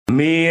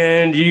Me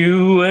and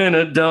you and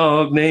a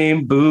dog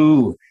named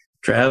Boo,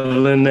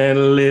 traveling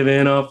and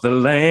living off the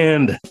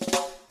land.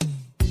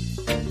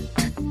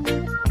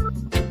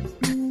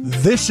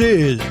 This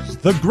is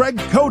the Greg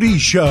Cody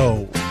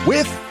Show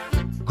with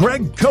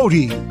Greg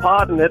Cody.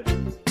 Pardon it.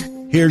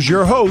 Here's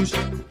your host,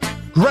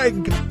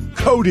 Greg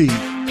Cody.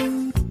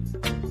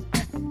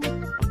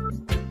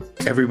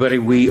 Everybody,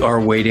 we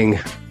are waiting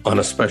on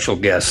a special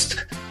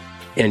guest.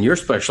 And you're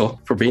special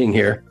for being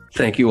here.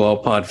 Thank you all,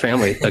 Pod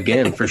family,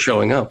 again, for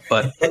showing up.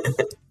 But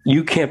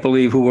you can't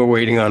believe who we're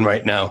waiting on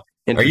right now.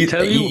 And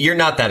You're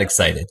not that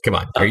excited. Come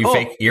on. Are you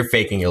fake? You're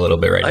faking a little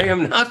bit right now. I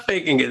am not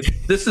faking it.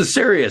 This is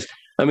serious.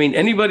 I mean,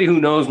 anybody who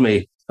knows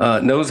me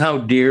knows how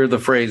dear the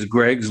phrase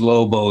Greg's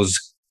Lobos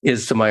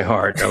is to my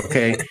heart,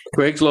 okay?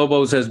 Greg's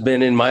Lobos has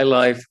been in my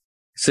life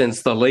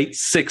since the late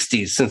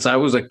 60s, since I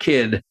was a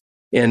kid.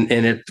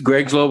 And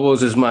Greg's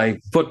Lobos is my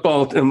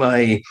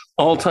my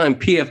all-time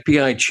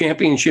PFPI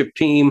championship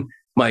team,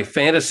 my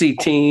fantasy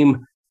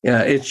team.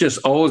 It's just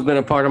always been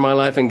a part of my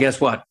life. And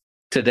guess what?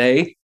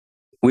 Today,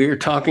 we're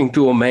talking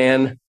to a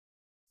man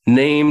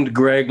named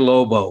Greg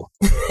Lobo.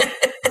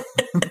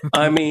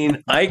 I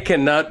mean, I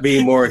cannot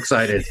be more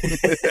excited.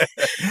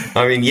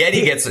 I mean,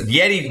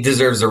 Yeti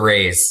deserves a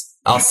raise.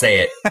 I'll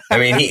say it. I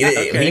mean,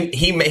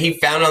 he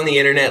found on the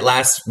internet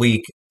last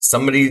week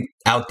somebody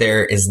out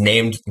there is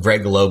named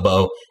Greg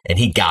Lobo, and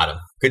he got him.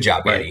 Good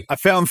job, Yeti. I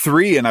found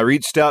 3, and I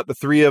reached out to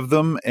 3 of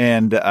them,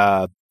 and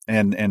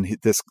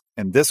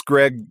this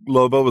Greg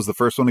Lobo was the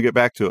first one to get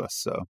back to us.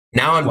 So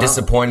now I'm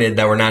disappointed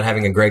that we're not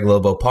having a Greg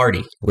Lobo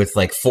party with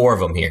like 4 of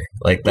them here.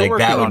 Like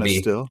that would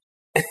be still.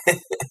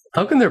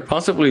 How can there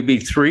possibly be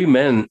 3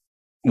 men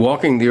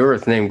walking the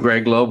earth named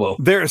Greg Lobo?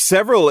 There are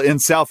several in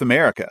South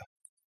America.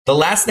 The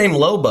last name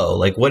Lobo,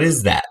 like what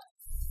is that?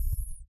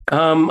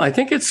 I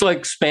think it's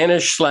like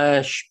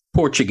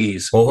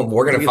Spanish/Portuguese. Well,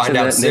 we're going to find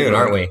out soon,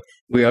 aren't we?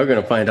 We are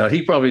going to find out.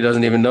 He probably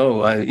doesn't even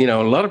know.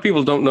 A lot of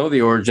people don't know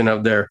the origin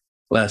of their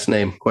last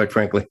name, quite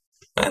frankly.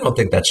 I don't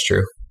think that's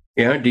true.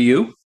 Yeah, do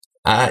you?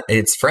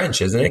 It's French,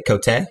 isn't it?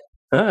 Cote?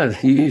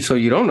 So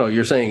you don't know.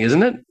 You're saying,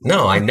 isn't it?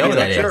 No, I know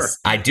that sure.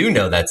 I do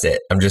know that's it.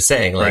 I'm just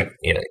saying, like,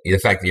 right. The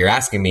fact that you're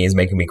asking me is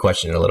making me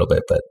question it a little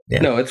bit, but yeah.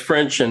 No, it's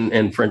French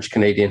and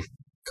French-Canadian.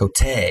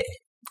 Cote.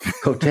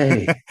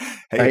 Hey.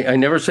 I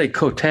never say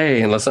Cote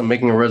unless I'm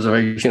making a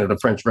reservation at a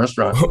French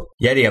restaurant.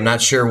 Yeti, I'm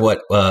not sure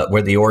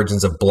where the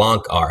origins of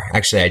Blanc are.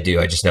 Actually, I do.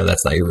 I just know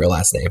that's not your real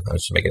last name. I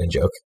was just making a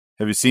joke.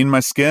 Have you seen my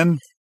skin?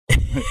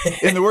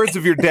 In the words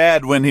of your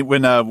dad, when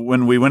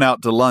we went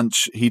out to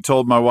lunch, he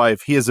told my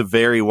wife he is a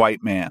very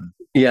white man.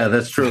 Yeah,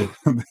 that's true.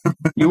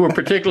 You were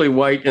particularly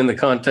white in the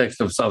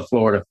context of South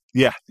Florida.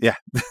 Yeah.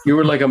 You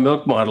were like a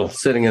milk model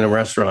sitting in a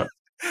restaurant.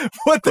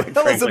 What the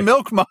hell is a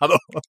milk model?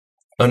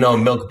 Oh, no,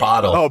 milk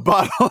bottle. Oh,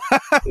 bottle.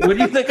 What do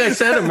you think I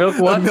said? A milk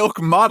what? A milk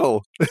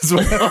model.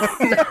 Oh,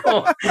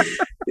 no.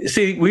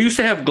 See, we used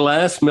to have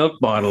glass milk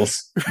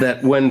bottles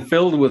that, when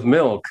filled with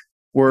milk,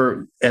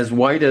 were as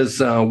white as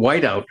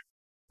whiteout,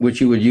 which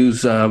you would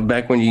use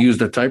back when you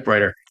used a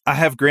typewriter. I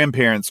have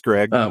grandparents,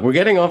 Greg. We're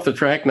getting off the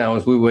track now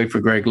as we wait for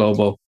Greg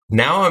Lobo.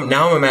 Now I'm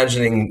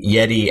imagining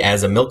Yeti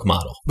as a milk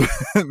model.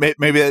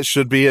 Maybe that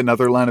should be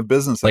another line of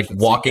business. Like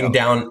walking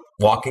down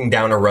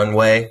a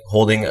runway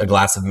holding a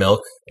glass of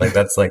milk. Like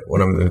that's like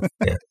what I'm.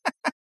 Yeah.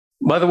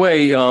 By the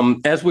way,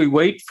 as we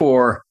wait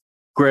for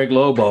Greg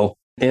Lobo,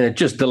 and it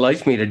just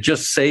delights me to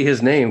just say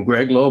his name,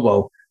 Greg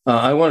Lobo.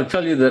 I want to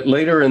tell you that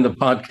later in the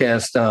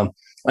podcast,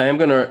 I am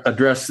going to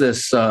address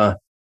this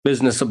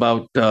business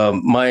about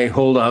my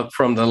holdout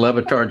from the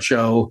Levitard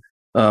show,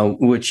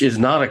 which is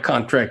not a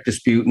contract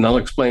dispute. And I'll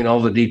explain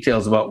all the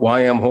details about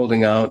why I'm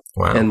holding out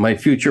and my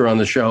future on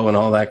the show and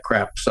all that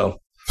crap. So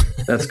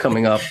that's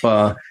coming up.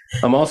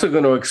 I'm also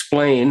going to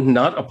explain,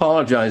 not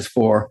apologize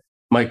for,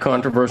 my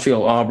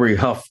controversial Aubrey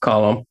Huff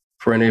column,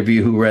 for any of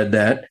you who read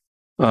that.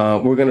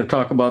 We're going to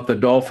talk about the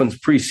Dolphins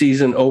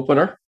preseason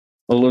opener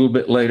a little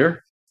bit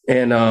later.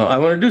 And I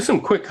want to do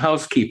some quick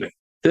housekeeping.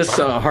 This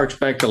harks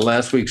back to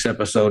last week's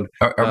episode.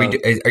 Are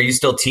you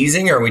still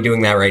teasing, or are we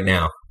doing that right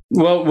now?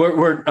 Well,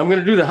 I'm going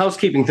to do the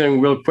housekeeping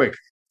thing real quick.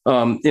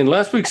 In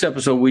last week's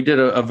episode, we did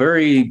a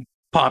very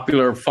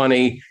popular,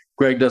 funny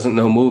Greg Doesn't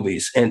Know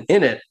Movies. And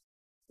in it,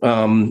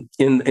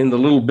 in the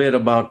little bit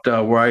about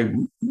where I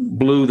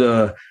blew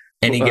the...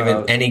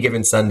 Any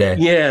given Sunday.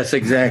 Yes,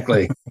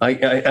 exactly. I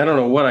don't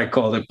know what I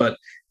called it, but...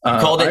 you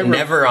called it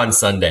Never on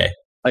Sunday.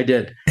 I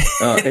did.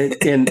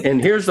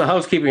 And here's the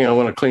housekeeping I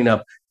want to clean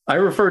up. I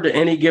referred to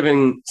Any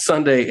Given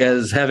Sunday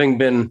as having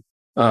been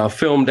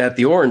filmed at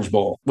the Orange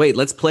Bowl. Wait,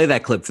 let's play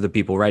that clip for the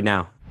people right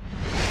now.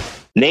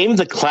 Name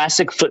the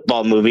classic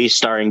football movie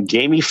starring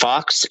Jamie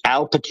Foxx,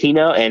 Al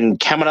Pacino, and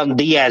Cameron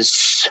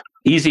Diaz.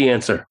 Easy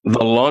answer.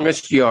 The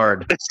Longest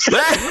Yard. Is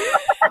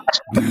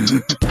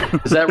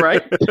that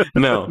right?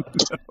 No.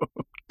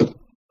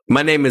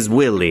 My name is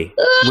Willie.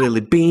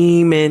 Willie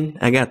beaming.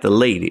 I got the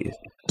ladies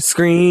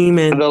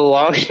screaming. The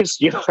Longest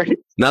Yard.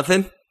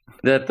 Nothing?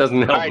 That doesn't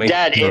help All right, me.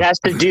 Dad, it has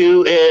to do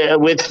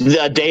with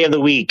the day of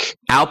the week.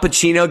 Al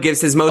Pacino gives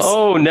his most.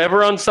 Oh,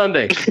 never on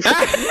Sunday.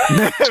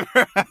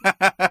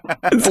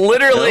 It's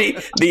literally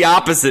the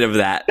opposite of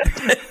that.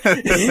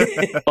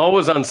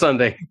 Always on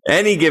Sunday.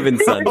 Any given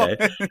Sunday.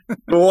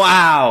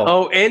 Wow.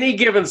 Oh, any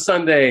given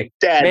Sunday.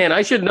 Dad. Man,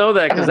 I should know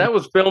that because that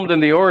was filmed in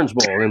the Orange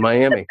Bowl in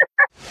Miami.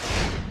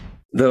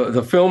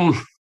 The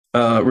film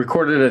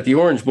recorded at the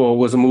Orange Bowl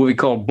was a movie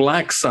called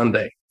Black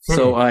Sunday.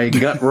 So I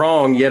got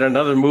wrong yet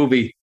another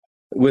movie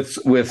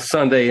with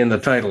Sunday in the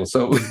title.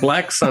 So it was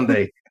Black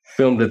Sunday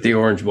filmed at the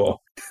Orange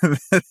Bowl.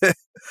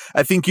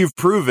 I think you've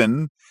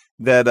proven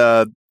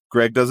that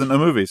Greg doesn't know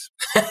movies.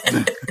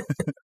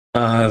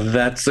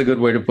 That's a good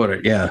way to put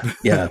it.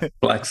 Yeah.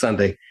 Black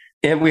Sunday.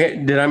 And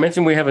did I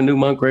mention we have a new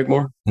monk, Greg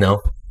Moore?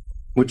 No.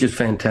 Which is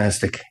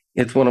fantastic.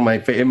 It's one of my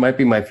it might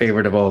be my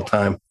favorite of all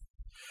time.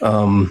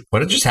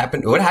 What just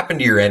happened? What happened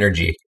to your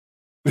energy?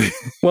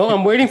 Well,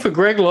 I'm waiting for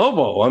Greg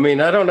Lobo. I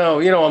mean, I don't know.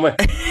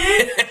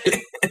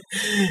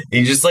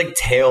 You just like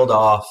tailed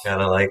off,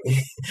 kind of like.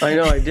 I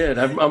know I did.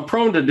 I'm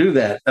prone to do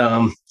that.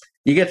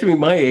 You get to be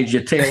my age,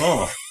 you tail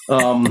off.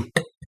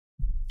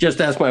 Just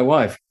ask my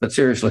wife, but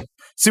seriously.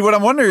 See, what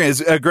I'm wondering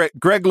is,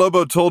 Greg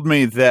Lobo told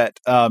me that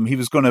he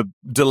was going to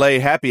delay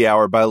happy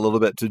hour by a little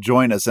bit to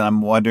join us, and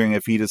I'm wondering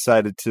if he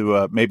decided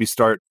to maybe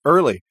start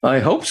early. I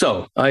hope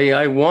so.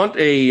 I want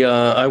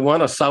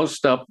a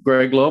soused up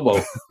Greg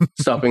Lobo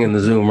stopping in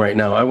the Zoom right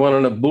now. I want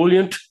an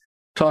ebullient,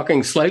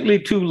 talking slightly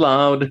too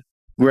loud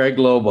Greg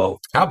Lobo.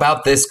 How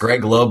about this,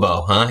 Greg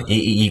Lobo? Huh?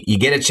 You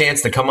get a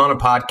chance to come on a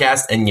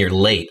podcast and you're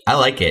late. I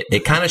like it.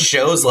 It kind of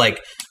shows like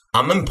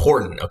I'm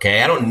important.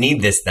 Okay, I don't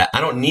need this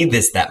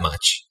that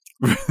much.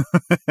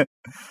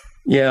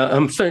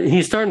 Yeah,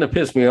 he's starting to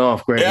piss me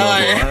off, Greg Lobo.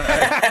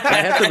 I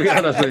have to be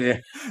honest with you.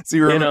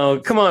 So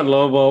come on,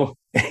 Lobo.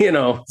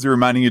 Is he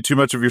reminding you too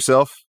much of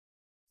yourself?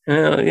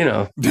 Probably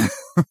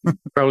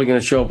going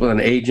to show up with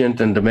an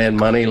agent and demand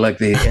money like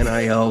the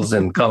NILs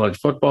in college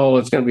football.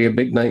 It's going to be a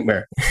big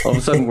nightmare. All of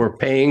a sudden, we're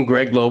paying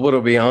Greg Lobo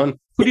to be on.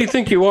 Who do you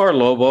think you are,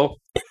 Lobo?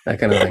 That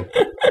kind of thing.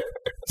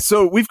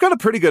 So we've got a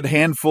pretty good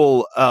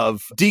handful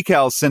of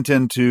decals sent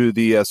into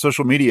the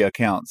social media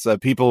accounts.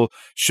 People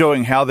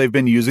showing how they've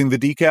been using the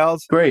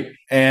decals. Great,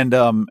 and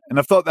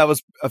I thought that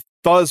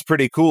was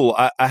pretty cool.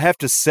 I have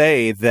to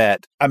say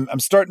that I'm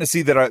starting to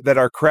see that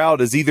our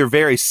crowd is either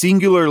very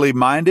singularly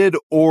minded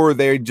or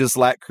they just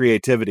lack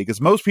creativity,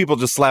 because most people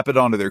just slap it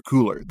onto their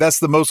cooler. That's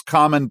the most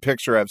common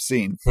picture I've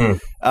seen.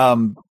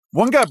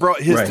 One guy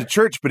brought his to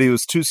church, but he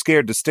was too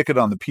scared to stick it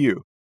on the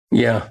pew.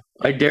 Yeah,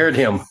 I dared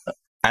him.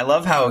 I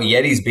love how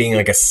Yeti's being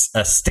like a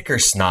sticker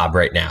snob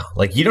right now.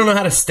 Like, you don't know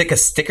how to stick a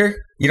sticker?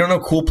 You don't know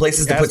cool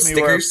places to put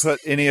stickers? Where I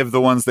put any of the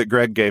ones that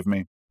Greg gave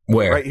me.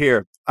 Where? Right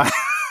here.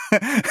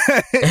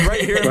 Right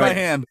here in my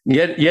hand.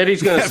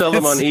 Yeti's going to sell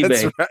them on eBay.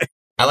 That's right.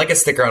 I like a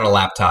sticker on a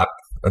laptop.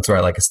 That's where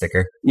I like a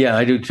sticker. Yeah,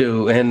 I do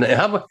too. And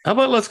how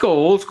about let's go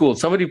old school?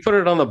 Somebody put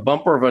it on the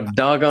bumper of a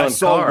doggone car. I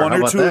saw one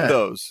or two of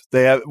those.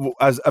 They have.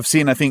 I've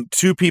seen. I think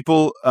 2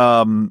 people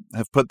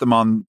have put them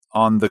on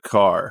the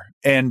car,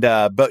 and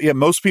but yeah,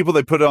 most people,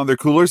 they put it on their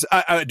coolers.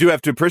 I do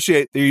have to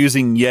appreciate they're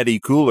using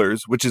Yeti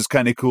coolers, which is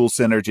kind of cool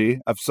synergy.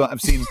 I've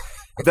seen.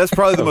 That's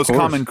probably the most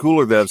common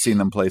cooler that I've seen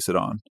them place it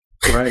on.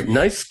 Right.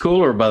 Nice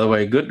cooler, by the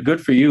way.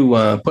 Good for you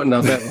putting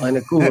out that line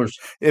of coolers.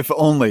 If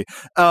only.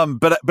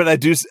 But I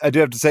do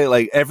have to say,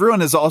 like,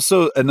 everyone is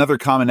also, another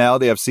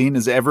commonality I've seen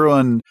is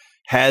everyone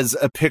has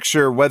a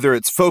picture, whether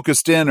it's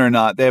focused in or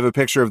not, they have a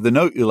picture of the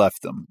note you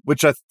left them,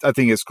 which I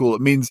think is cool.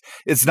 It means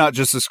it's not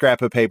just a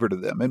scrap of paper to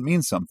them. It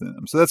means something to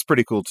them. So that's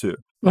pretty cool too.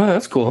 Oh,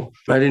 that's cool.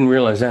 I didn't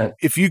realize that.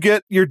 If you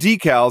get your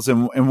decals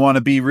and want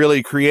to be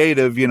really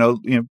creative,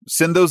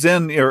 send those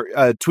in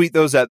or tweet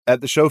those at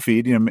the show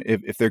feed.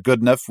 If they're good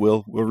enough,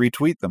 we'll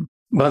retweet them.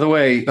 By the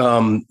way,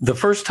 the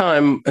first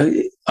time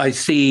I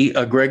see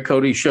a Greg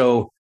Cody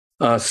Show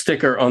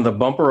sticker on the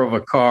bumper of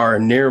a car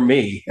near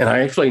me, and I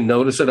actually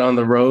notice it on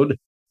the road,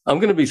 I'm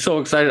going to be so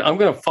excited. I'm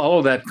going to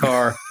follow that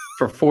car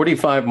for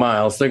 45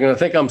 miles. They're going to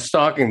think I'm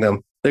stalking them.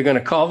 They're going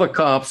to call the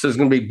cops. There's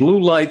going to be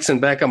blue lights in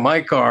back of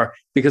my car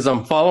because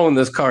I'm following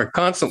this car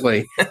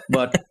constantly.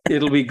 But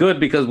it'll be good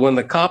because when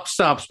the cop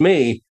stops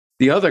me,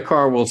 the other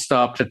car will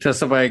stop to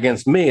testify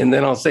against me. And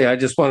then I'll say, I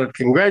just wanted to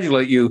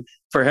congratulate you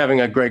for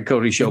having a Greg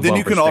Cody Show Then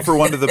you can sticker. offer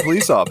one to the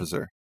police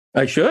officer.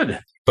 I should.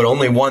 But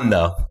only one,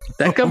 though.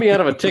 That got me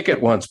out of a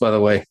ticket once, by the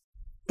way.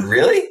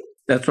 Really?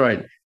 That's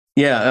right.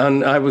 Yeah,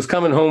 and I was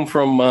coming home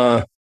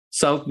from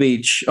South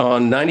Beach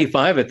on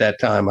 95 at that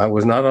time. I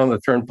was not on the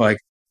turnpike,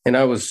 and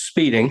I was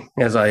speeding,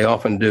 as I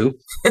often do,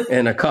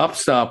 and a cop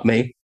stopped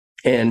me,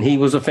 and he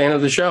was a fan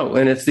of the show.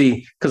 And it's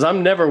because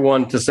I'm never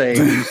one to say,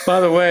 by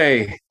the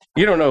way,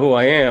 you don't know who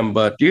I am,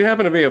 but do you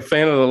happen to be a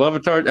fan of the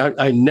Levitard?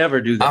 I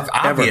never do that.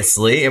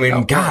 Obviously. Ever. I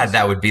mean, God,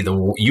 that would be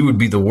you would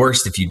be the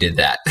worst if you did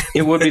that.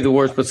 It would be the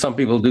worst, but some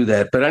people do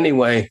that. But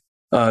anyway,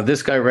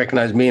 this guy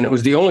recognized me, and it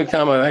was the only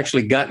time I've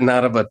actually gotten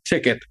out of a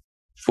ticket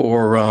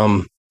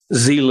for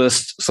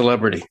Z-list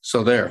celebrity.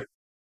 So there.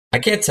 I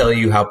can't tell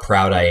you how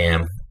proud I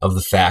am of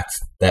the fact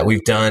that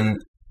we've done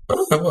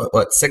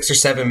what 6 or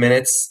 7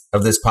 minutes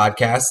of this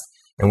podcast,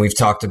 and we've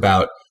talked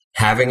about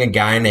having a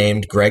guy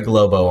named Greg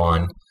Lobo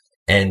on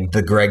and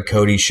the Greg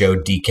Cody Show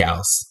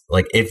decals.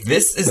 Like, if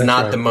this is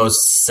not the most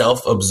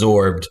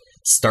self-absorbed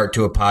start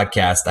to a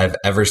podcast I've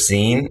ever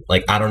seen,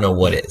 like, I don't know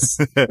what is.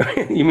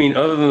 You mean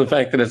other than the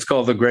fact that it's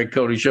called the Greg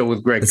Cody Show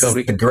with Greg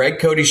Cody? The Greg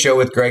Cody Show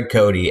with Greg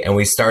Cody, and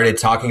we started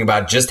talking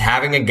about just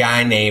having a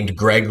guy named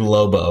Greg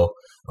Lobo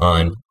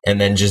on,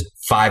 and then just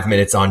 5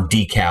 minutes on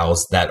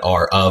decals that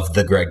are of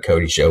the Greg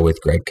Cody Show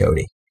with Greg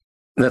Cody.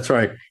 That's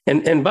right.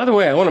 And by the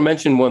way, I want to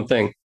mention one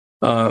thing.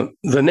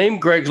 The name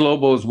Greg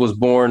Lobos was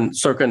born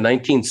circa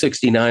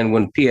 1969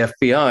 when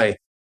PFPI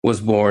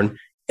was born.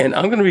 And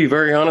I'm going to be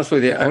very honest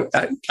with you.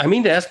 I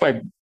mean to ask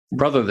my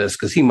brother this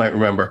because he might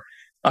remember.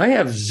 I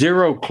have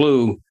zero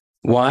clue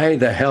why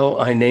the hell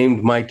I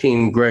named my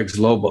team Greg's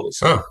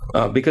Lobos.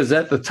 Because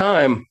at the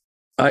time,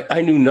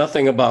 I knew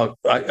nothing about,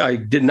 I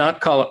did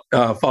not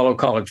follow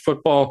college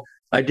football.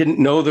 I didn't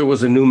know there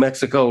was a New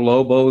Mexico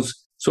Lobos.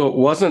 So it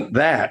wasn't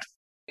that.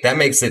 That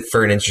makes it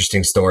for an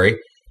interesting story.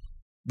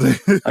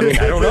 I mean,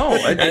 I don't know.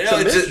 I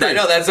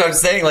know, that's what I'm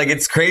saying. Like,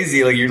 it's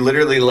crazy. Like, you're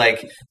literally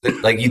like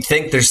you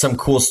think there's some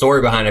cool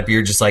story behind it, but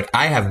you're just like,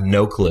 I have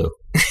no clue.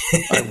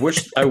 I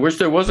wish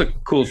there was a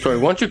cool story.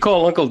 Why don't you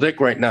call Uncle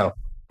Dick right now,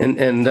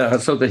 and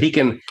so that he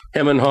can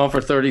hem and haw for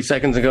 30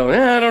 seconds and go,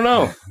 I don't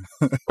know.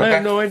 I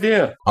have no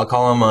idea. I'll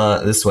call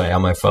him this way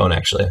on my phone.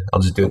 Actually, I'll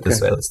just do it this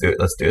way. Let's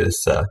do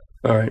this. All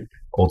right,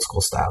 old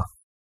school style.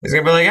 He's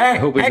gonna be like, hey. I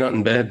hope he's not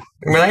in bed.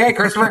 He's gonna be like, hey,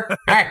 Christopher,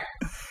 hey.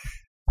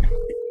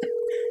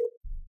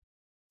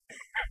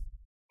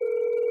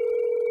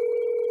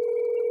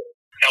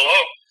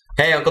 Hello?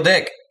 Hey, Uncle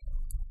Dick.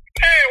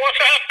 Hey, what's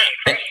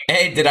happening?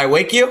 Hey, did I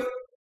wake you?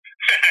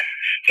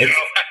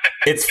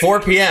 It's 4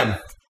 p.m. Yeah, I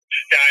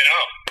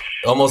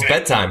know. Almost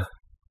bedtime.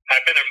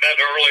 I've been in bed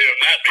earlier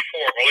than that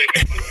before, believe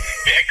me.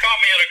 It caught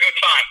me at a good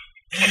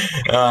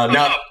time.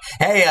 No.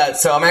 Hey,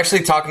 so I'm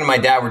actually talking to my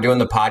dad. We're doing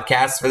the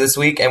podcast for this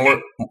week,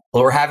 and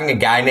we're having a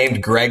guy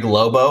named Greg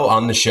Lobo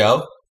on the show.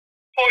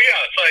 Oh,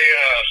 yeah, it's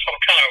some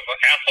kind of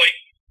athlete.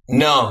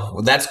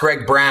 No, that's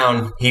Greg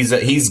Brown. He's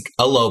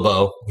a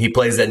Lobo. He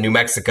plays at New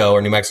Mexico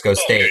or New Mexico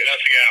State. Okay,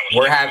 that's the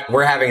guy I was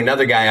We're having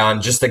another guy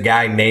on, just a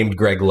guy named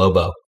Greg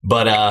Lobo.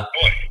 But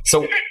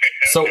so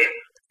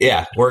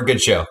yeah, we're a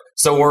good show.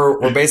 So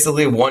we're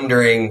basically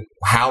wondering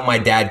how my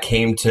dad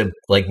came to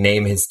like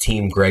name his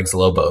team Greg's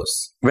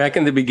Lobos. Back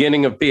in the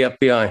beginning of PFPI. It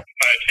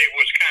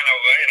was kind of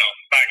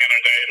back in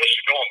the day. This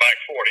is going back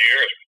 40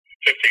 years,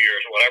 50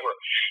 years, whatever.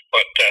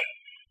 But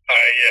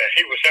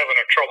he was having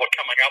trouble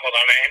coming up with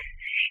a name.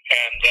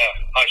 And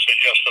I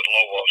suggested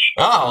Lobos.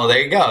 Oh, well,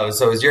 there you go.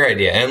 So it was your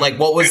idea. And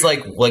what was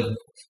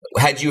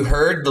had you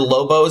heard the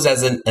Lobos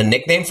as a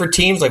nickname for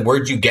teams? Like,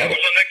 where'd you get it?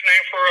 It was a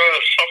nickname for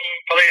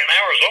somebody in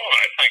Arizona,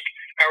 I think.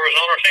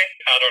 Arizona team?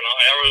 I don't know.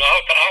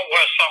 Arizona, out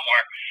west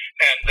somewhere.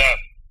 And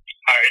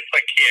I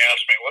think he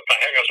asked me, what the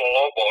heck is a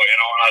Lobo? And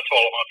I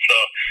told him it's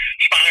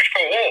Spanish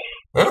for wolf.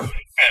 Oh.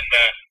 And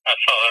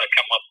that's how that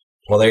come up.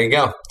 Well, there you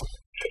go.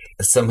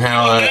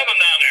 Somehow. What's happening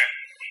down there?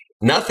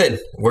 Nothing.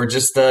 We're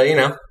just,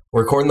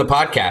 recording the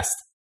podcast.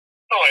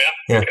 Oh,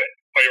 yeah? Yeah. Okay.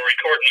 Are you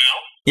recording now?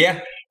 Yeah.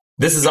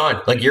 This is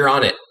on. Like, you're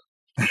on it.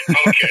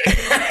 Okay.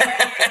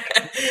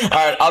 All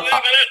right.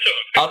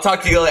 I'll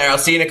talk to you later. I'll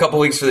see you in a couple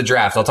weeks for the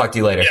draft. I'll talk to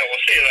you later. Yeah, we'll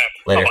see you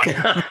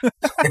then.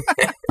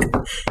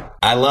 Later.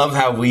 I love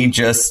how we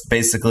just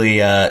basically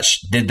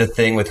did the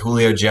thing with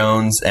Julio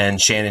Jones and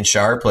Shannon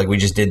Sharp. Like, we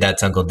just did that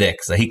to Uncle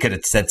Dick. So he could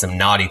have said some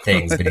naughty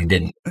things, but he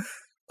didn't.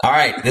 All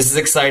right, this is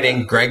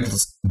exciting.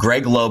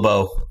 Greg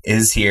Lobo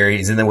is here.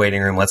 He's in the waiting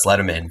room. Let's let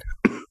him in.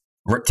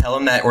 Tell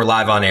him that we're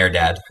live on air,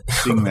 Dad.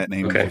 Seeing that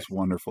name is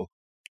wonderful.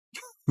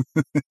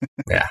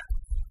 Yeah.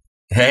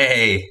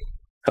 Hey.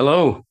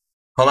 Hello.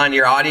 Hold on,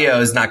 your audio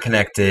is not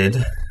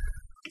connected.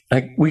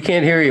 We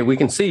can't hear you. We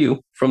can see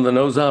you from the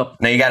nose up.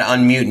 No, you got to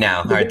unmute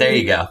now. All right, there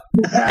you go.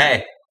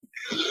 Hey.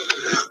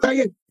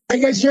 I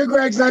guess your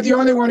Greg's not the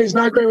only one who's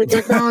not great with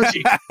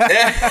technology.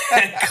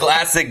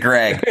 Classic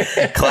Greg.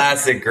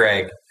 Classic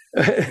Greg.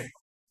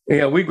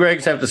 Yeah, we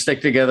Gregs have to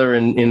stick together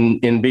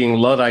in being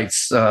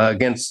Luddites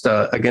against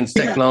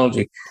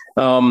technology.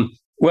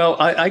 Well,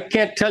 I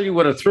can't tell you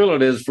what a thrill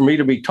it is for me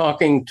to be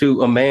talking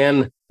to a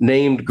man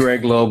named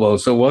Greg Lobo.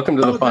 So welcome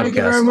to the podcast. Thank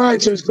you very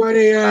much. It was quite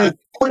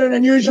an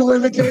unusual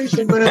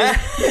invitation, but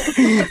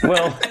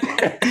well,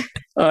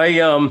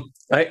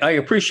 I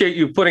appreciate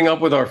you putting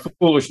up with our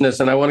foolishness,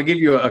 and I want to give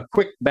you a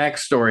quick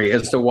backstory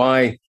as to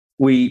why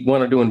we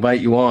wanted to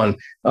invite you on.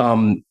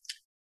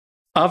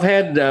 I've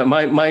had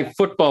my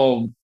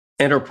football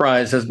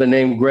enterprise has been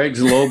named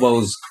Greg's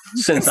Lobos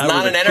since I was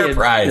not a an kid.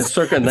 Enterprise.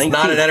 Circa it's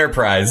not an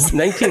enterprise.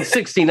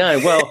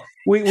 1969. Well,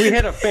 we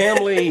had a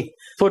family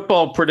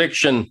football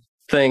prediction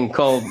thing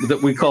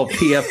that we call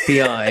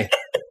PFPI,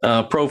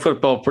 Pro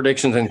Football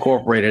Predictions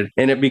Incorporated,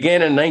 and it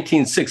began in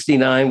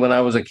 1969 when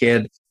I was a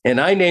kid,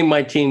 and I named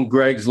my team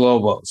Greg's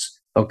Lobos.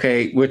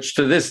 Okay, which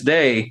to this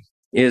day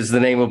is the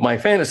name of my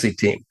fantasy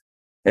team.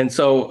 And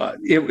so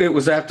it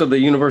was after the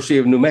University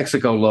of New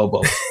Mexico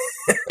Lobos.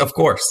 Of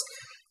course.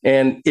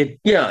 And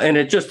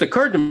it just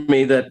occurred to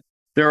me that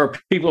there are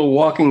people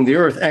walking the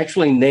earth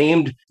actually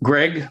named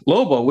Greg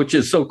Lobo, which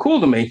is so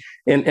cool to me.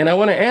 And I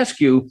want to ask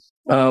you,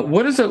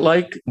 what is it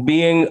like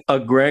being a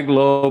Greg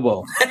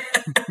Lobo?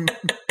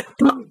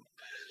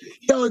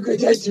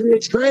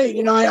 It's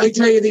great. I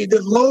tell you, the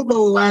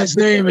Lobo last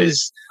name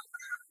is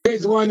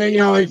one that,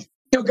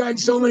 I've gotten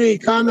so many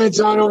comments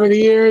on over the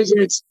years.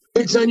 And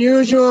it's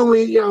unusual.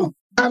 We,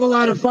 have a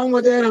lot of fun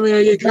with it. I mean,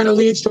 it kind of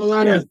leads to a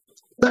lot of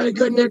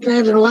good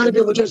nicknames, and a lot of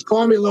people just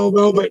call me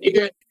Lobo. But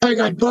I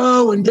got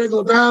Bo and Big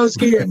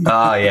Lebowski and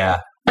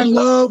and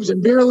Lobes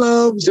and Beer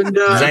Lobes and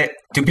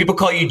do people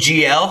call you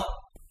GL?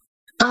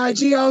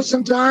 GL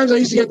sometimes. I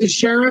used to get the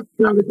sheriff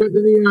because of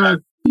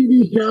the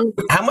TV show.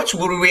 How much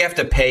would we have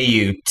to pay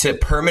you to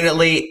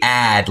permanently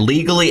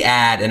legally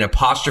add an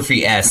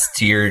apostrophe S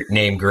to your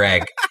name,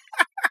 Greg?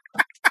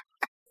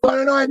 Well, I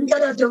don't know. I think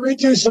I'd have to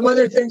redo some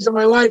other things in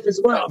my life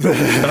as well.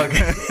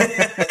 Okay.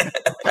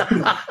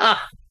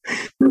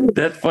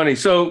 That's funny.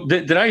 So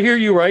did I hear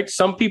you right?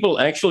 Some people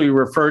actually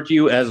refer to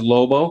you as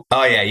Lobo?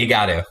 Oh, yeah, you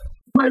got to.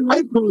 My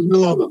wife calls me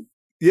Lobo.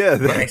 Yeah.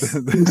 Nice.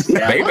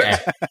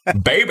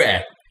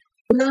 Baby.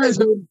 Yeah,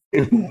 so,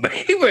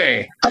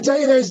 Baby. I tell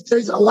you,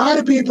 there's a lot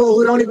of people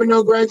who don't even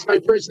know Greg's my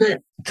first name.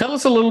 Tell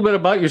us a little bit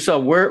about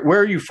yourself. Where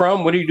are you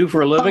from? What do you do for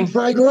a living?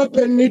 I grew up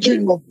in New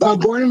Jersey,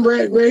 born and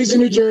raised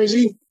in New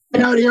Jersey.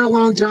 Been out here a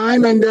long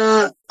time, and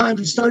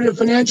I've started a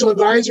financial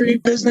advisory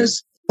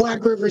business,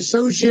 Black River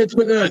Associates,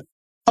 with a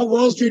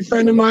Wall Street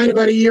friend of mine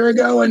about a year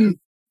ago, and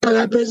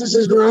that business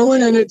is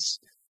growing, and it's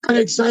kind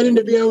of exciting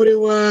to be able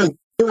to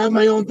have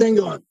my own thing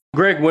going.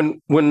 Greg, when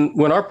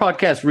our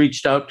podcast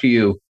reached out to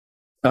you,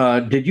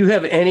 did you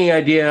have any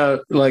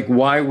idea like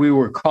why we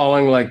were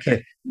calling? Like,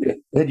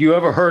 had you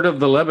ever heard of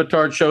the Le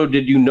Batard Show?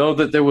 Did you know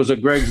that there was a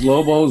Greg's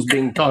Lobos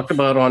being talked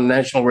about on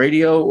national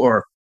radio?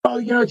 Or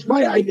it's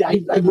funny.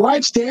 I've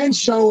watched Dan's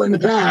show in the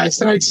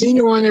past, and I'd seen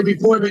you on there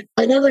before, but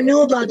I never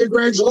knew about the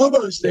Greg's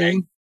Lobos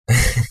thing.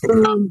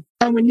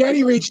 And when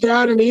Yeti reached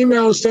out in the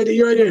email, said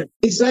that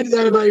he said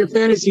that about your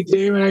fantasy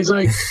team, and I was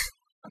like,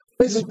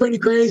 this is pretty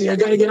crazy. I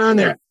got to get on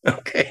there.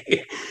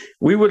 Okay.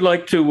 We would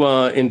like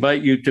to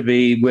invite you to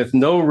be, with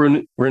no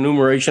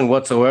remuneration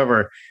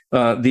whatsoever,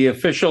 the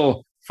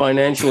official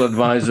financial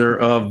advisor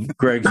of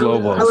Greg's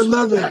Lobos. I would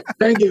love that.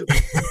 Thank you.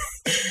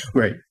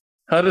 Great.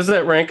 How does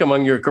that rank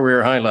among your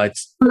career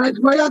highlights? That's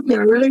right up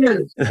there. It really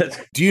is.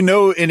 Do you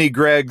know any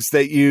Gregs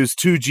that use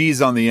 2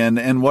 G's on the end,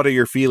 and what are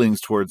your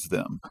feelings towards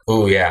them?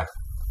 Oh, yeah.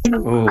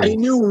 I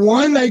knew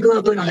one I grew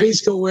up in high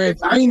school with.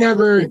 I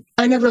never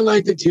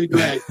liked the 2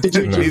 Greg.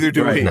 Neither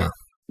do we. No.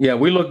 Yeah,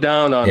 we look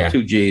down on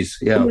 2 G's.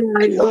 Yeah.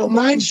 Well,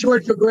 mine's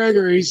short for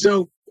Gregory,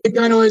 so you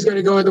kind of always got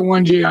to go with the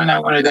 1 G on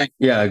that one, I think.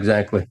 Yeah,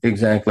 exactly.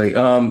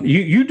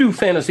 You do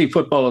fantasy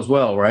football as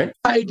well, right?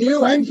 I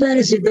do. I'm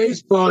fantasy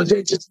baseball.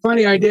 It's just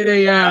funny. I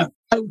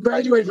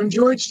graduated from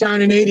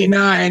Georgetown in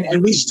 '89,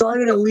 and we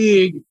started a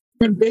league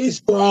in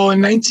baseball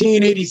in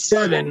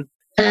 1987,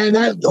 and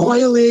the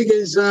Hoya League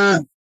is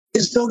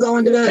still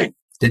going today.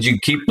 Did you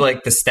keep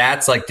like the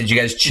stats? Like, did you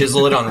guys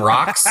chisel it on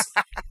rocks?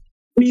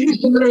 We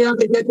used to literally have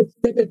to get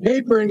the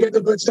paper and get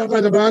the stuff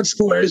on the box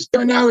scores.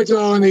 So now it's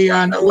all on the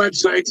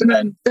websites.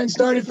 And then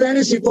started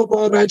fantasy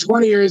football about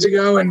 20 years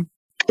ago. And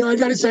I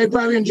got to say, I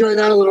probably enjoy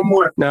that a little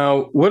more.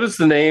 Now, what is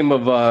the name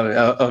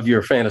of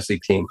your fantasy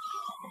team?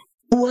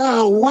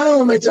 Well, one of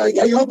them,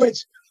 I hope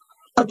it's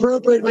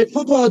appropriate. My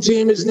football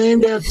team is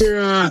named after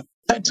a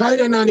tight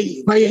end on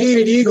my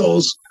hated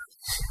Eagles,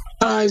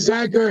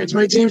 Zach Ertz.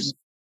 My team's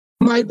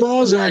My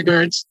ball, Zach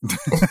Ertz.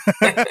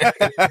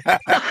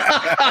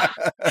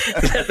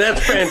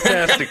 That's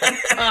fantastic.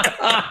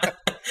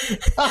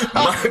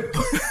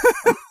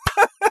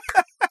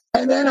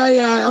 And then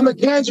I'm a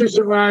cancer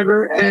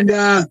survivor, and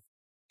I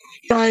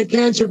had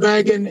cancer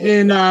back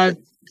in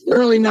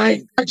early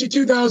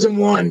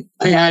 2001.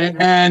 I had it,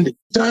 and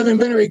so I haven't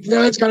been.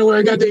 That's kind of where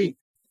I got the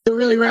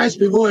really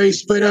raspy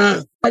voice.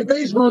 But my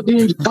baseball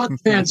team's Puck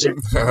Cancer.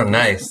 Oh,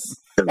 nice.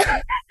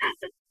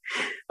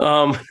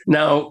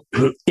 Now,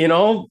 in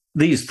all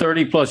these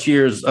 30 plus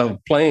years of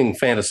playing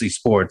fantasy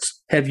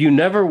sports, have you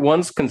never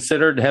once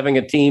considered having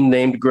a team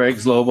named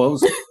Greg's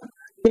Lobos?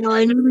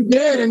 I never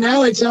did, and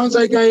now it sounds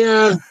like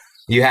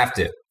You have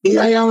to.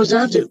 I almost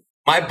have to.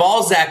 My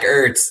ball, Zach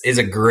Ertz, is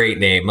a great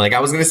name. Like,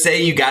 I was going to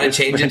say you got to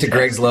change it to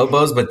Greg's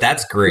Lobos, but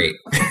that's great.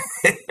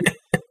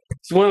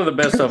 It's one of the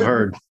best I've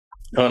heard,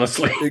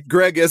 honestly.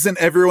 Greg, isn't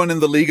everyone in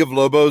the League of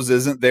Lobos,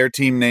 isn't their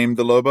team named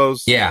the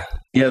Lobos? Yeah.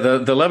 Yeah,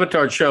 the Le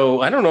Batard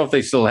Show, I don't know if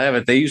they still have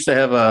it. They used to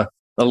have a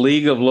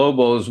League of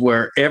Lobos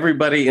where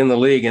everybody in the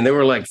league, and there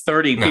were like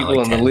 30 people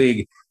in the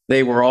league,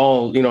 they were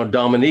all,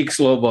 Dominique's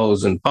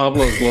Lobos and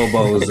Pablo's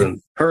Lobos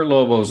and her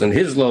Lobos and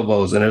his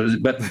Lobos.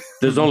 But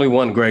there's only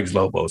one Greg's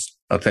Lobos.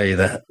 I'll tell you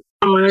that.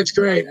 Oh, that's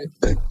great.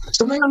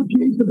 So maybe I'll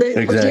change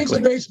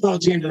the baseball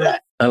team to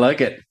that. I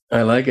like it.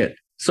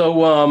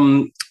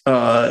 So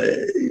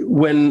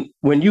when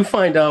you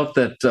find out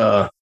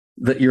that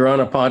you're on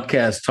a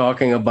podcast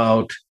talking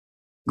about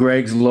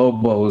Greg's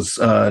Lobos,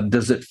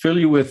 does it fill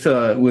you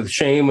with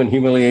shame and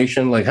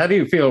humiliation? Like, how do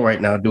you feel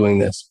right now doing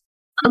this?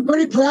 I'm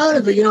pretty proud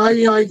of it.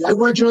 I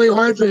worked really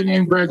hard for the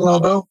name Greg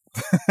Lobo.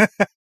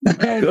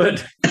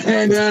 Good.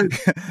 And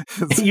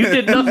you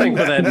did nothing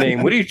for that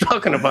name. What are you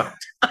talking about?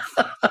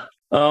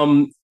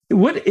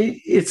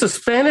 It's a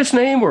Spanish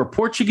name or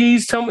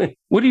Portuguese? Tell me,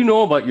 what do you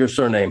know about your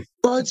surname?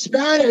 Well, it's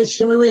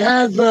Spanish. I mean, we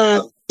have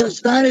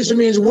Spanish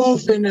means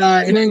wolf in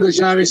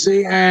English,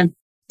 obviously, and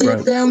we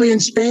have family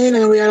in Spain,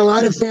 and we had a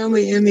lot of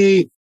family in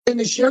the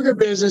sugar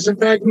business. In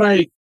fact,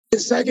 the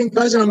second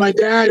cousin of my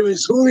dad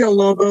was Julio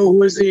Lobo, who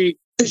was the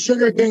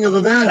sugar king of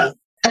Havana,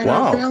 and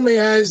our family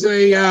has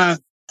a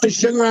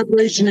sugar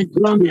operation in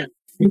Colombia,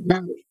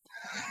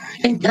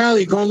 in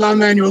Cali, called La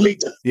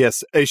Manuelita.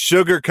 Yes, a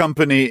sugar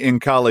company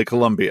in Cali,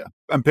 Colombia.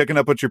 I'm picking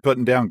up what you're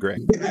putting down,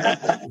 Greg.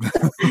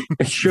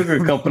 A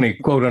sugar company,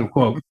 quote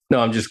unquote.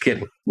 No, I'm just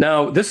kidding.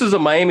 Now, this is a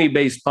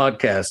Miami-based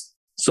podcast.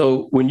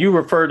 So when you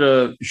refer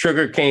to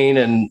sugarcane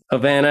and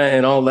Havana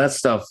and all that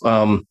stuff,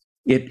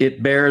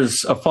 it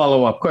bears a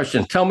follow-up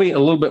question. Tell me a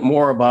little bit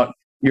more about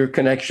your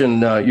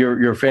connection,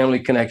 your family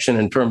connection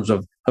in terms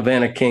of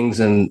Havana Kings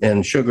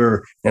and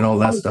sugar and all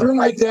that stuff. Through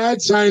my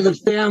dad's side of the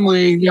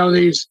family,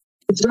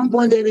 at some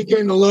point they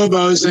became the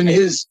Lobos, and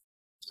his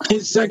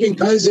second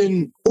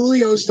cousin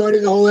Julio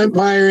started the whole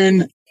empire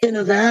in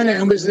Havana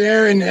and was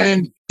there.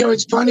 And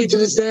it's funny, to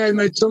this day I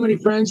met so many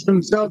friends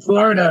from South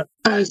Florida.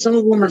 Some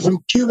of them are from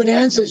Cuban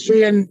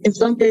ancestry, and in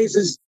some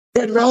cases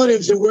they had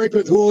relatives who worked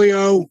with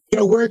Julio,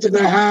 worked at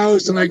the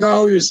house, and he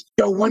was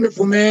a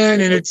wonderful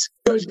man. And it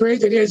was great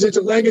that he has such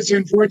a legacy.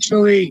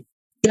 Unfortunately,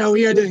 he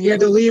had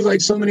to leave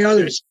like so many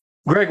others.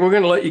 Greg, we're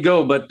going to let you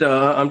go, but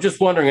I'm just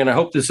wondering, and I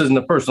hope this isn't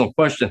a personal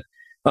question.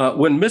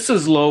 When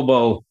Mrs.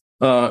 Lobo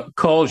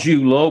calls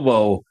you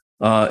Lobo,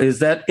 is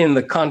that in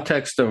the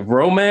context of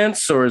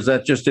romance, or is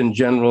that just in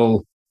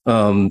general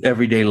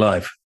everyday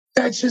life?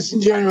 That's just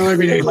in general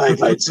everyday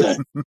life, I'd say.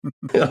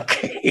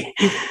 Okay.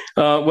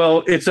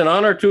 Well, it's an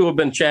honor to have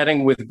been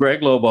chatting with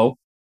Greg Lobo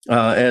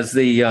as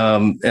the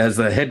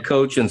head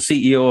coach and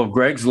CEO of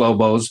Greg's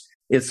Lobos.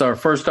 It's our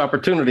first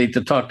opportunity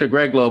to talk to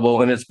Greg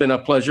Lobo, and it's been a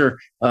pleasure.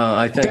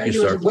 I thank you, sir.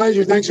 It was a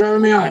pleasure. Thanks for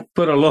having me on.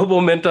 Put a Lobo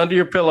mint under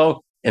your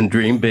pillow and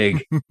dream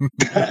big.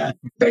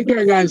 Take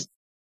care, guys.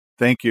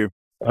 Thank you.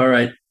 All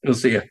right. We'll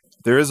see you.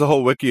 There is a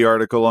whole wiki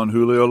article on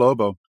Julio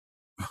Lobo.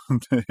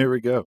 Here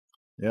we go.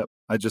 Yep.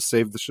 I just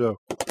saved the show.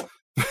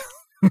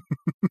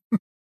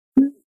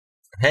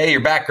 Hey,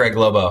 you're back, Greg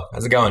Lobo.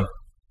 How's it going?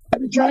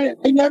 I've been trying.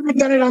 I never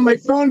done it on my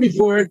phone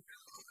before.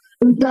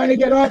 I'm trying to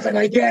get off, and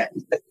I can't.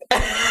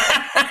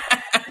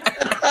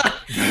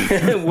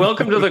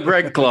 Welcome to the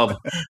Greg Club.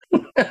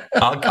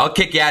 I'll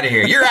kick you out of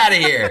here. You're out of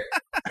here.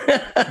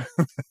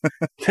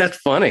 That's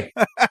funny.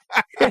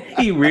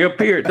 He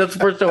reappeared. That's the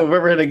first time I've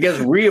ever had a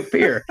guest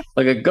reappear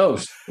like a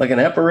ghost, like an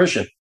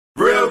apparition.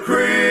 Real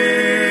cream.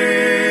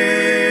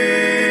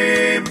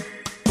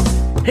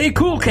 Hey,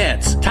 cool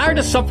cats. Tired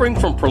of suffering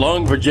from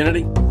prolonged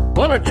virginity?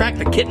 Want to attract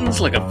the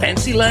kittens like a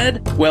fancy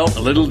lad? Well, a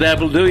little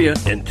dab will do you,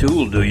 and two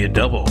will do you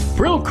double.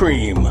 Brill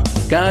Cream.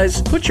 Guys,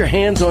 put your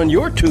hands on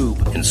your tube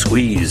and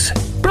squeeze.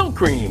 Brill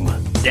Cream.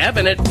 Dab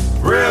in it.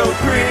 Real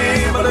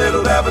cream, a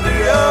little dab of the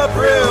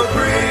Real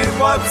cream,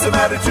 what's the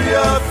matter to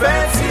you?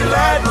 Fancy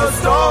lad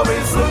must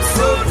always look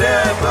so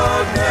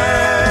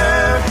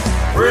debonair.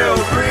 Real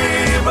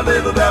cream, a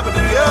little dab of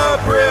the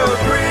Real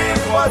cream,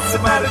 what's the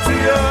matter to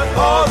you?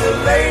 All the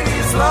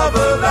ladies love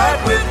a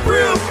lad with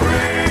Real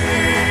cream.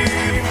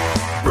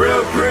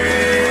 Real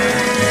cream.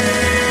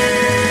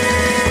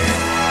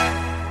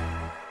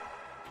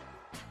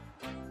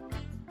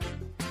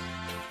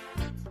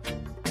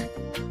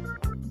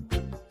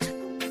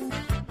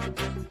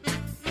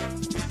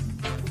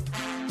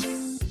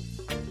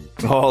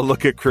 Oh,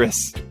 look at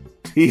Chris.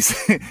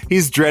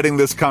 He's dreading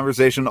this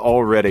conversation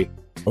already.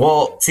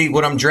 Well, see,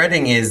 what I'm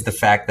dreading is the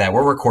fact that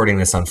we're recording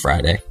this on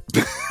Friday,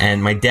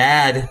 and my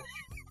dad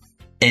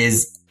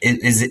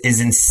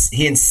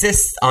he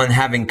insists on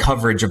having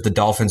coverage of the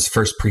Dolphins'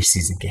 first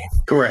preseason game.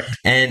 Correct.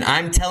 And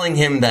I'm telling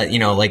him that,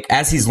 like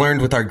as he's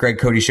learned with our Greg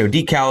Cody Show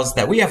decals,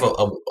 that we have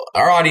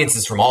our audience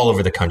is from all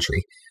over the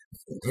country.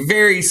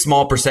 Very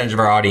small percentage of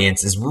our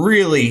audience is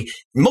really,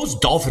 most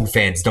Dolphin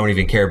fans don't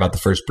even care about the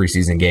first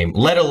preseason game,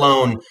 let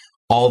alone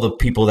all the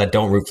people that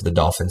don't root for the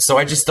Dolphins. So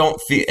I just don't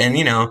feel, and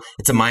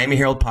it's a Miami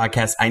Herald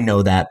podcast. I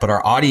know that, but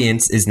our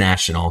audience is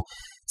national.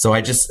 So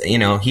I just,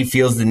 he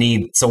feels the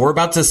need. So we're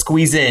about to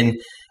squeeze in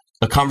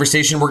a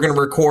conversation we're going to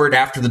record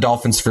after the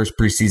Dolphins' first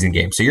preseason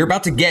game. So you're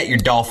about to get your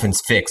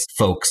Dolphins fixed,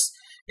 folks.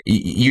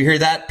 You hear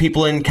that,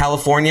 people in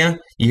California?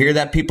 You hear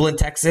that, people in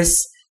Texas?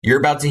 You're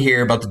about to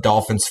hear about the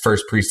Dolphins'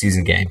 first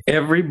preseason game.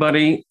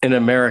 Everybody in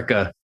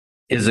America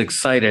is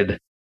excited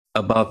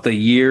about the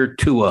year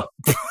Tua.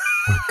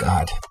 Oh,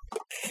 God.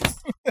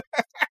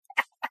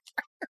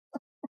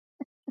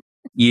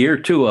 Year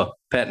Tua,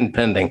 patent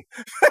pending.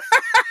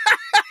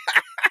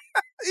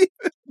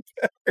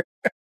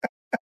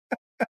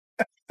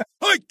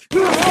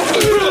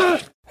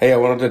 Hey, I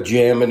wanted to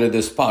jam into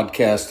this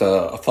podcast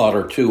a thought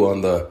or two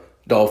on the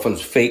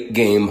Dolphins' fake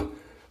game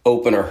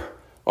opener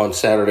on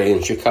Saturday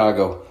in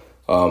Chicago.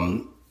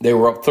 they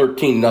were up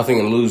 13-0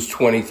 and lose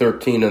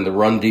 20-13, and the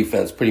run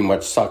defense pretty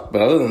much sucked.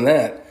 But other than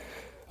that,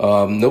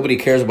 nobody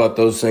cares about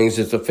those things.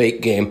 It's a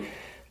fake game.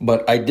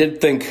 But I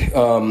did think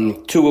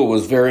Tua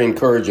was very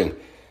encouraging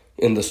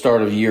in the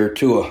start of year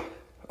Tua.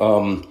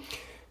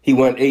 He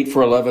went 8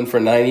 for 11 for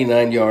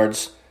 99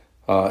 yards,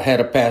 had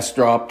a pass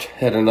dropped,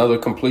 had another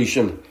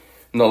completion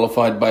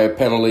nullified by a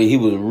penalty. He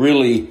was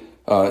really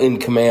in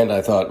command,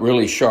 I thought,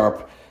 really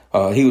sharp.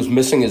 He was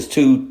missing his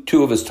two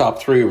of his top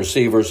 3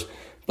 receivers,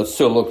 but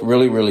still looked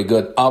really, really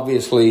good.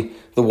 Obviously,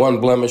 the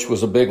one blemish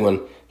was a big one.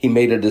 He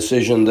made a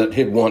decision that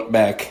he'd want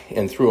back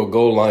and threw a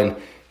goal line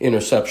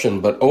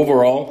interception. But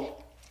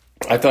overall,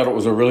 I thought it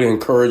was a really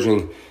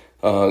encouraging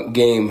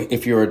game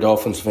if you're a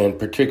Dolphins fan,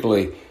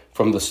 particularly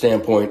from the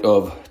standpoint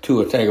of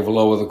Tua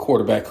Tagovailoa, the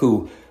quarterback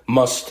who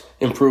must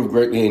improve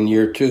greatly in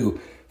year 2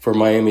 for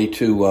Miami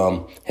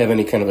to have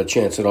any kind of a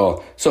chance at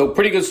all. So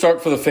pretty good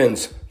start for the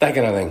Fins, that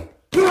kind of thing.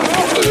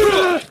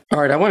 All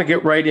right, I want to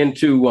get right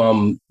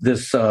into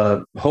this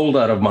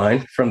holdout of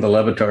mine from the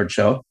Le Batard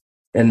show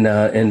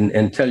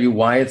and tell you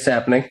why it's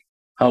happening.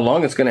 How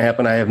long it's going to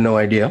happen, I have no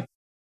idea.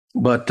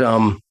 But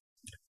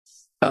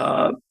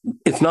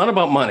it's not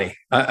about money.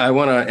 I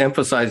want to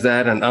emphasize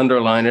that and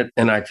underline it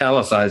and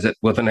italicize it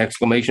with an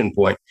exclamation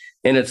point.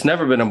 And it's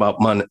never been about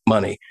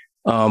money.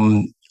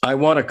 I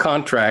want a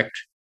contract.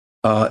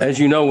 As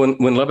you know, when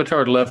Le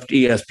Batard left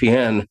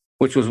ESPN,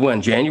 which was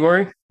when,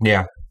 January?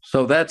 Yeah.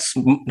 So that's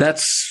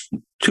 2/3,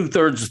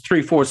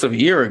 3/4 of a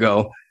year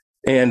ago.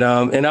 And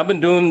I've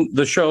been doing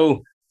the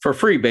show for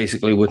free,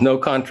 basically, with no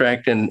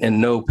contract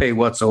and no pay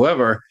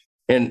whatsoever.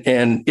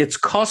 And it's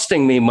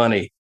costing me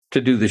money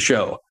to do the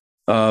show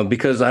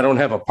because I don't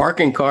have a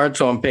parking card.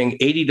 So I'm paying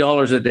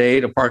 $80 a day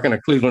to park in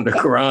a Cleveland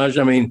garage.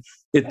 I mean,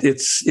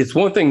 it's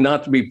one thing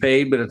not to be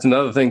paid, but it's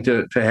another thing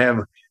to have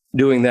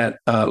doing that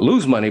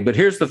lose money. But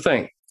here's the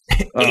thing.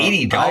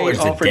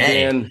 $80 a day.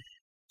 Dan,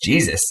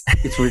 Jesus.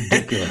 It's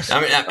ridiculous.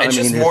 It's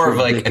just more of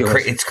like,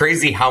 it's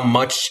crazy how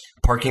much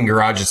parking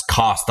garages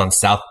cost on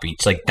South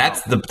Beach. Like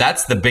that's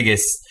the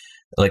biggest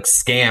like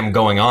scam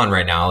going on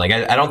right now. Like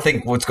I don't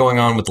think what's going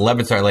on with Le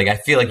Batard, like I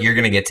feel like you're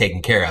going to get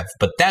taken care of,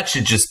 but that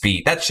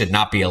should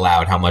not be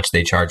allowed how much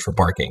they charge for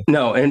parking.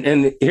 No.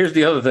 And here's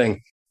the other thing.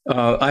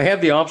 I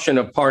have the option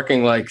of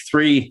parking like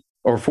 3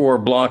 or 4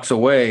 blocks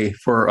away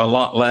for a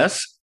lot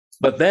less.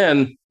 But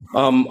then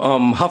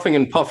huffing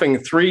and puffing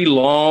 3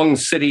 long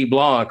city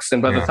blocks.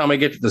 And by the time I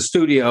get to the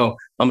studio,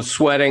 I'm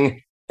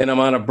sweating and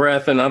I'm out of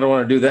breath and I don't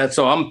want to do that.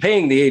 So I'm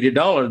paying the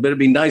 $80, but it'd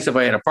be nice if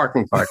I had a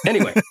parking card.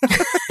 Anyway,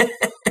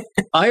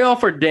 I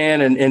offered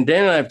Dan, and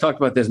Dan and I have talked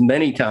about this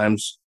many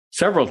times,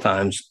 several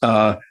times.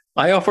 I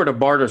offered a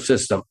barter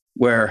system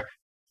where,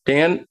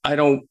 Dan, I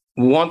don't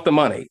want the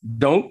money.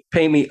 Don't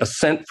pay me a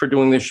cent for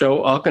doing the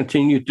show. I'll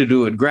continue to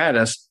do it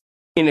gratis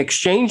in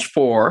exchange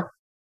for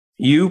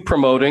you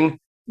promoting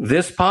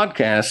this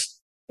podcast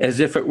as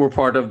if it were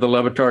part of the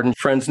Le Batard and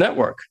Friends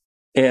Network.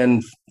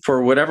 And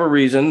for whatever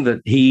reason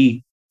that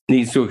he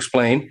needs to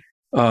explain,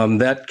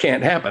 that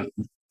can't happen.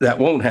 That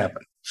won't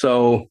happen.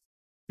 So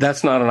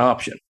that's not an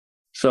option.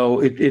 So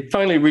it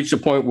finally reached a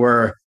point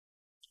where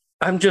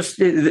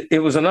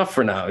it was enough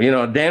for now. You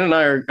know, Dan and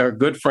I are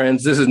good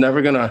friends. This is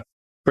never going to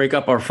break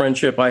up our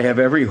friendship. I have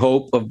every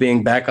hope of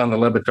being back on the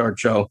Le Batard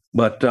show.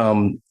 But,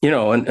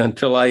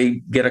 until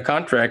I get a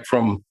contract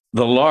from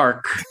the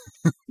Lark,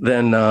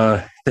 then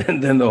the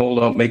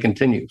holdout may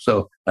continue.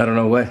 So I don't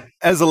know what.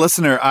 As a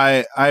listener,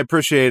 I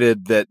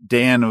appreciated that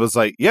Dan was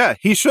like, yeah,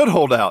 he should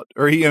hold out,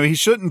 or he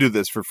shouldn't do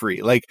this for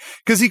free, like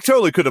because he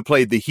totally could have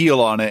played the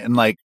heel on it and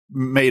like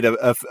made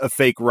a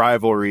fake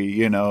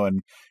rivalry,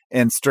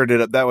 and stirred it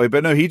up that way.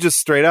 But no, he just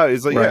straight out,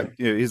 he's like, right.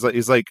 Yeah,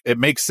 he's like, it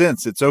makes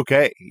sense. It's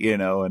okay,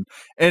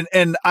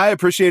 and I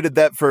appreciated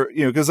that for,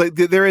 because like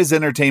there is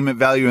entertainment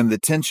value in the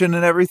tension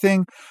and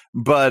everything.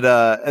 But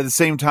at the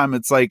same time,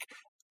 it's like,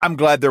 I'm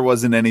glad there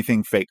wasn't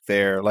anything fake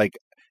there. Like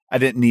I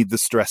didn't need the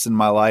stress in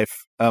my life,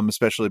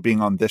 especially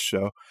being on this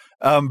show.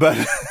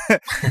 But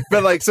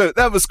like, so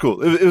that was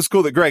cool. It was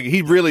cool that Greg,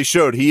 he really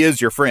showed he is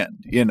your friend.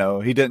 He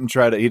didn't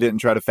try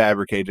to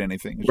fabricate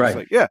anything. It's just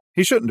like, yeah,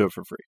 he shouldn't do it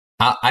for free.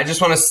 I just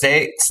want to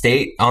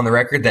state on the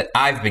record that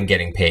I've been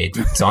getting paid.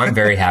 So I'm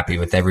very happy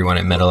with everyone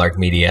at Meadowlark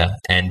Media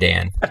and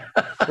Dan.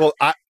 Well,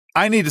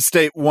 I need to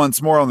state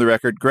once more on the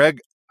record, Greg,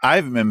 I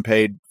haven't been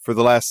paid for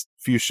the last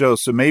few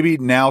shows. So maybe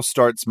now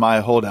starts my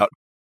holdout.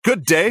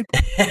 Good day.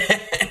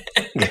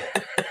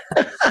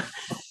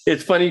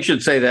 It's funny you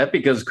should say that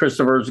because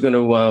Christopher's going to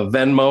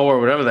Venmo or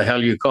whatever the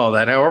hell you call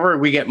that. However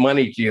we get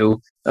money to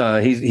you,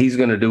 he's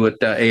going to do it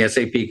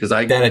ASAP because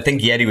Dan, I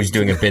think Yeti was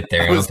doing a bit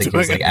there. I don't think he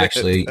was like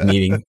actually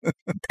needing.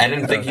 I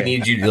didn't think he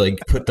needed you to like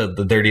put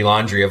the dirty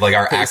laundry of like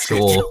our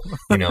actual,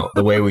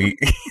 the way we.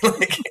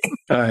 Like.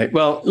 All right.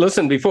 Well,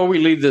 listen. Before we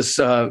leave this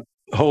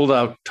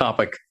holdout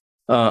topic,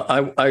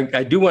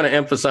 I do want to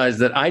emphasize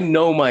that I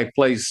know my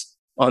place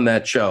on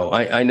that show.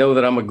 I know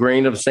that I'm a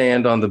grain of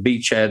sand on the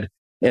beachhead,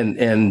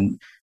 and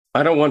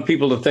I don't want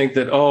people to think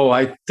that,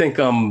 I think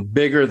I'm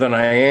bigger than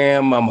I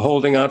am. I'm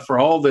holding out for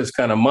all this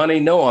kind of money.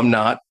 No, I'm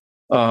not.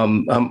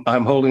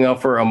 I'm holding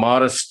out for a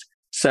modest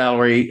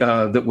salary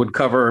that would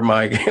cover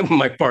my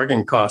my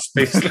parking costs,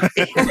 basically.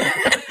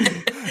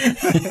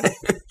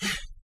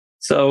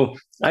 So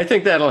I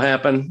think that'll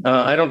happen.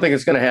 I don't think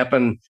it's going to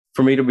happen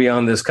for me to be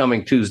on this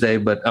coming Tuesday,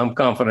 but I'm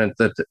confident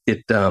that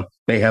it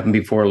may happen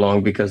before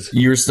long because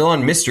You were still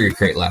on Mystery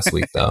Crate last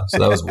week, though, so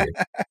that was weird.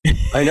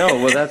 I know.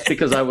 Well, that's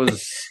because I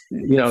was,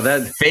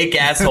 that. Fake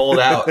ass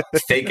holdout.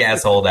 Fake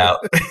ass holdout.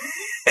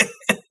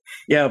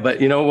 Yeah,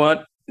 but you know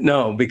what?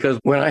 No, because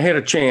when I had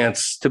a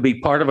chance to be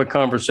part of a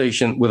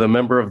conversation with a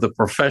member of the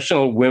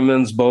Professional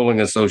Women's Bowling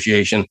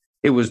Association,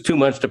 it was too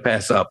much to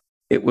pass up.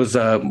 It was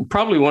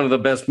probably one of the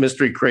best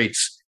mystery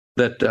crates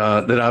that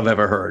I've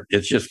ever heard.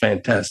 It's just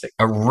fantastic.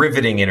 A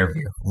riveting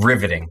interview.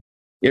 Riveting.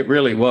 It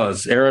really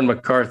was. Erin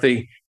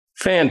McCarthy,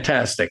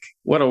 fantastic.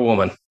 What a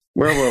woman.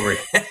 Where were we?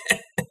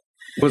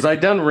 Was I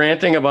done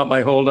ranting about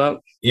my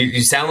holdout?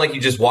 You sound like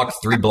you just walked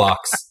 3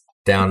 blocks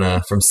down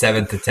from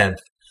 7th to 10th.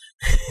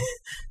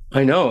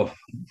 I know.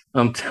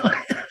 I'm telling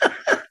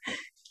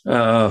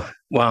you.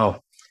 Wow.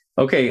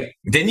 Okay.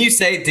 Didn't you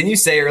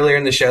say earlier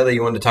in the show that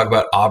you wanted to talk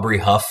about Aubrey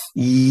Huff?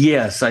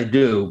 Yes, I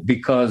do.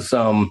 Because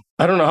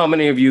I don't know how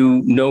many of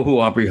you know who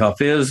Aubrey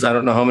Huff is. I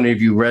don't know how many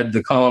of you read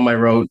the column I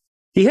wrote.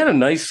 He had a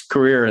nice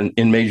career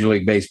in Major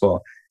League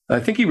Baseball. I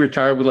think he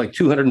retired with like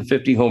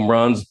 250 home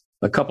runs,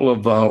 a couple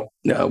of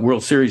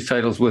World Series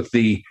titles with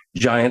the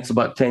Giants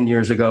about 10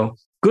 years ago.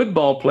 Good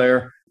ball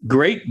player,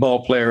 great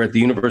ball player at the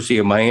University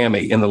of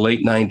Miami in the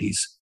late 90s.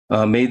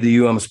 Made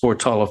the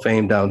Sports Hall of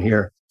Fame down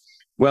here.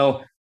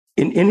 Well,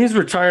 in his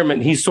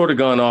retirement, he's sort of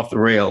gone off the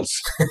rails.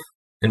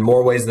 In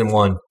more ways than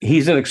one.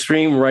 He's an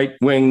extreme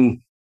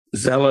right-wing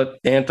zealot,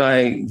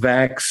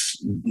 anti-vax,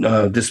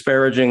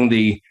 disparaging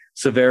the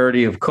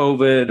severity of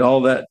COVID,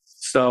 all that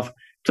stuff,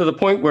 to the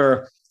point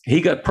where he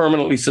got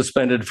permanently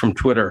suspended from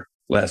Twitter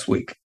last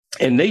week.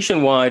 And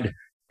nationwide,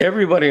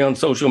 everybody on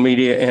social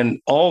media and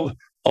all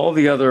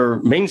the other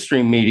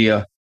mainstream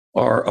media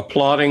are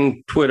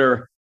applauding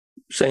Twitter,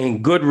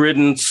 saying good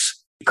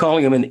riddance,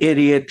 calling him an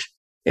idiot,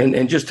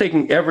 and just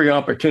taking every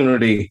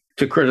opportunity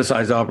to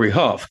criticize Aubrey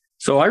Huff.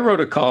 So I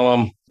wrote a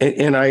column,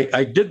 and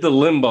I did the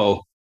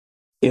limbo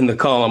in the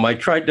column. I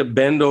tried to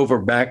bend over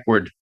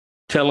backward,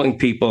 telling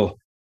people,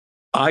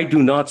 I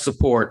do not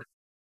support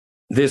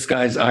this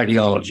guy's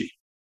ideology.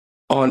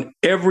 On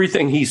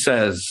everything he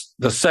says,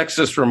 the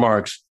sexist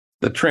remarks,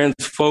 the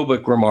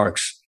transphobic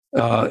remarks,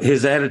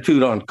 his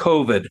attitude on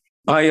COVID,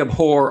 I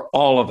abhor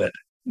all of it.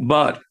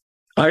 But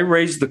I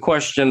raised the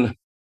question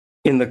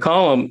in the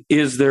column,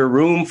 is there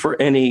room for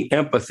any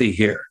empathy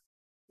here?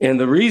 And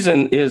the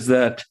reason is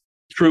that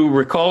through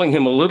recalling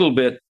him a little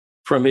bit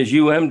from his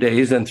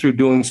days and through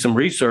doing some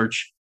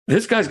research,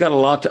 this guy's got a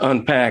lot to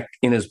unpack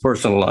in his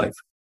personal life.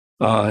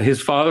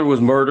 His father was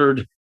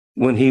murdered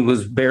when he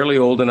was barely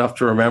old enough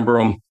to remember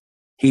him.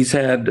 He's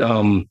had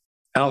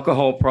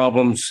alcohol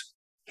problems.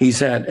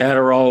 He's had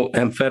Adderall,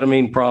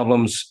 amphetamine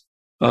problems.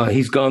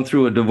 He's gone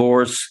through a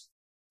divorce.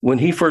 When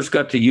he first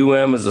got to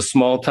as a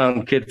small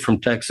town kid from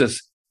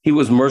Texas, he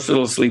was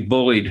mercilessly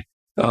bullied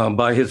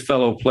by his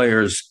fellow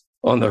players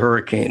on the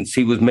Hurricanes.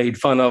 He was made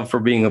fun of for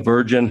being a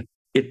virgin.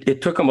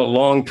 It took him a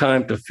long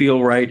time to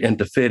feel right and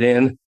to fit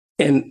in.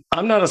 And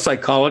I'm not a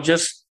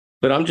psychologist,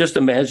 but I'm just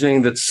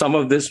imagining that some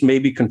of this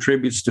maybe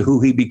contributes to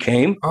who he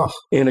became. Oh.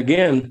 And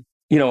again,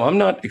 I'm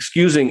not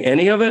excusing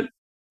any of it,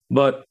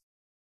 but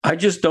I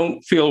just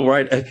don't feel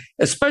right,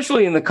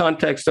 especially in the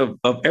context of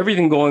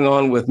everything going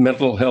on with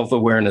mental health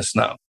awareness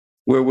now,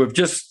 where we've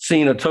just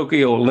seen a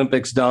Tokyo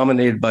Olympics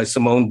dominated by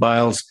Simone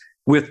Biles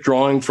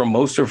withdrawing from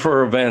most of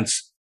her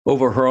events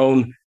over her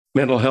own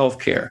mental health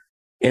care.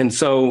 And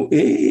so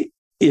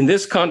in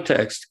this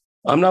context,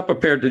 I'm not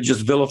prepared to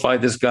just vilify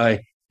this guy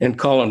and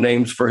call him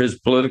names for his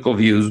political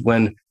views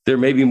when there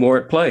may be more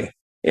at play.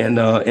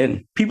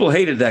 And people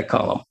hated that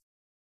column.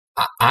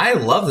 I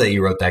love that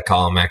you wrote that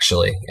column,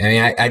 actually. I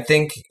mean, I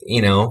think,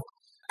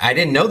 I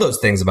didn't know those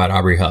things about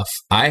Aubrey Huff.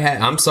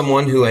 I'm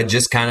someone who had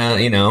just kind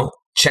of,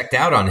 checked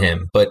out on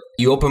him, but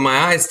you opened my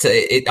eyes to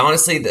it.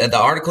 Honestly, the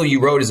article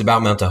you wrote is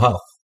about mental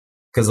health.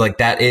 Because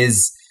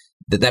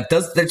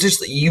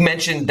you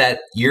mentioned that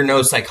you're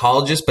no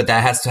psychologist, but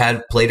that has to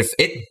have played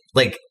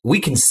we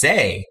can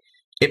say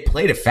it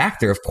played a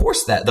factor. Of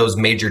course, that those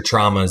major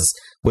traumas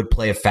would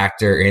play a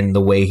factor in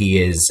the way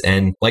he is.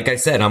 And like I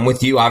said, I'm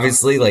with you.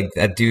 Obviously,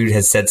 that dude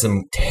has said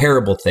some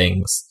terrible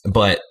things,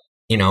 but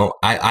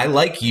I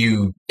like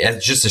you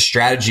as just a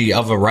strategy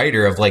of a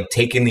writer of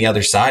taking the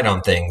other side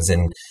on things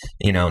and,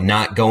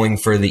 not going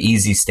for the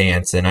easy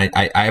stance. And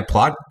I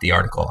applaud the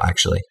article,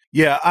 actually.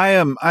 Yeah, I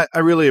am. I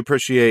really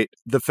appreciate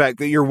the fact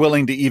that you're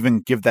willing to even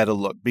give that a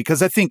look,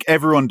 because I think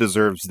everyone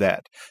deserves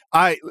that.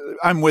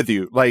 I'm with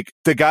you.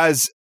 The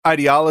guy's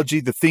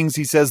ideology, the things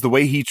he says, the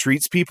way he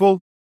treats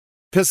people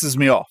pisses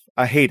me off.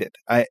 I hate it.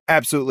 I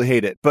absolutely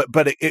hate it.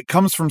 But it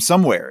comes from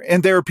somewhere.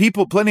 And there are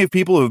plenty of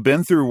people who have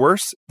been through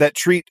worse that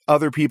treat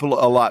other people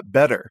a lot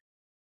better.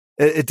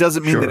 It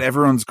doesn't mean that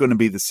everyone's going to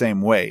be the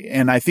same way.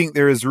 And I think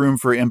there is room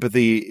for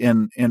empathy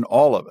in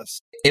all of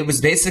us. It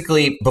was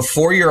basically,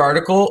 before your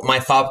article, my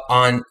thought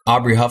on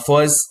Aubrey Huff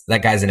was,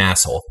 that guy's an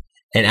asshole.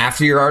 And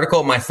after your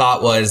article, my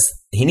thought was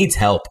he needs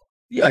help.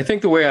 Yeah, I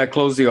think the way I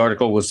closed the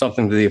article was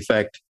something to the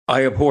effect,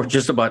 I abhor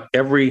just about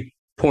every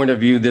point of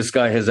view this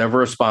guy has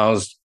ever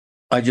espoused.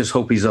 I just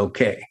hope he's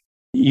okay.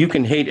 You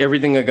can hate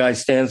everything a guy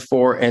stands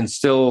for and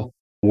still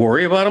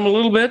worry about him a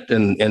little bit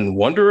and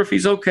wonder if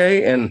he's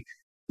okay. And,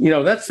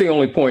 that's the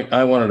only point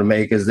I wanted to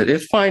make, is that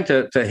it's fine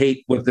to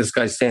hate what this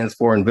guy stands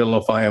for and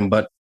vilify him,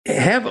 but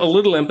have a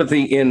little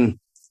empathy in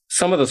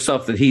some of the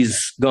stuff that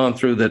he's gone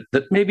through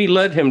that maybe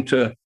led him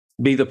to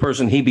be the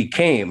person he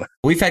became.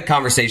 We've had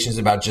conversations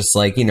about just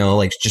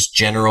just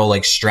general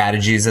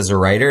strategies as a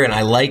writer. And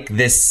I like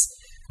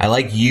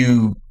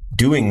you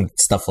doing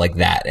stuff like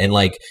that and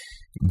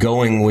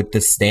going with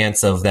the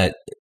stance of that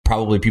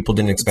probably people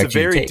didn't expect it's a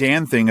you to very take.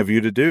 Dan thing of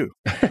you to do.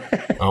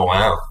 Oh,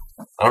 wow.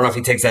 I don't know if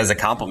he takes that as a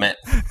compliment.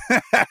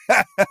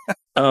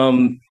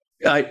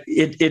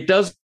 It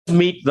does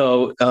meet,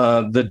 though,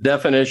 the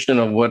definition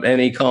of what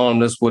any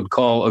columnist would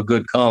call a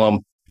good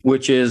column,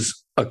 which is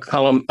a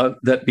column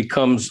that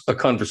becomes a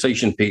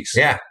conversation piece.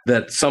 Yeah.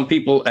 That some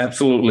people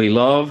absolutely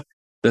love,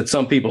 that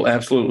some people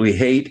absolutely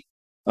hate.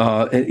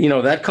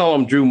 That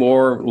column drew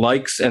more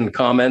likes and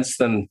comments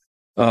than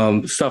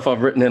stuff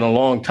I've written in a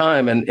long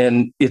time.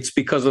 And it's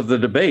because of the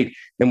debate.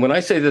 And when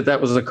I say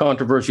that was a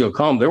controversial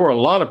column, there were a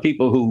lot of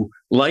people who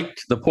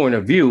liked the point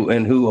of view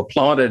and who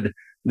applauded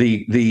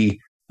the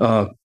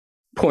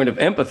point of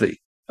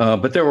empathy.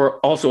 But there were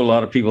also a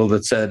lot of people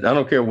that said, I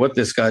don't care what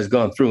this guy's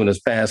gone through in his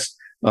past.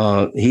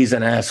 He's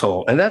an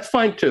asshole. And that's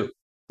fine too.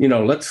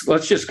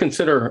 Let's just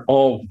consider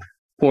all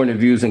point of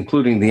views,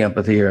 including the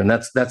empathy here. And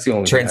that's the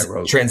only thing I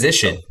wrote.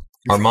 Transition.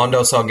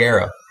 Armando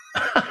Salguero.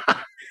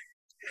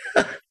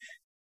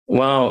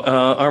 Wow.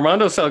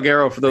 Armando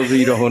Salguero, for those of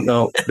you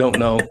who don't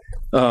know,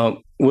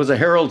 was a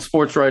Herald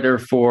sports writer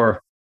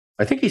for,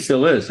 I think he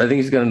still is. I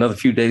think he's got another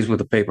few days with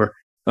the paper.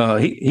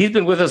 He's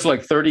been with us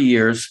 30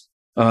 years.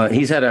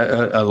 He's had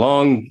a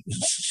long,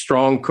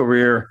 strong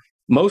career,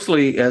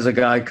 mostly as a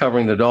guy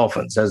covering the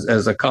Dolphins,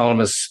 as a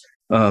columnist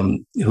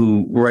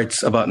who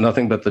writes about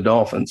nothing but the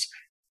Dolphins.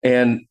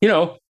 And,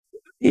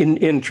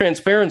 in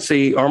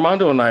transparency,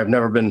 Armando and I have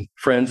never been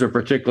friends or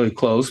particularly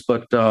close,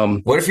 but...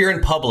 What if you're in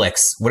Publix?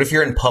 What if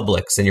you're in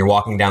Publix and you're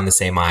walking down the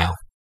same aisle?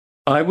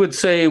 I would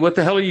say, what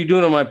the hell are you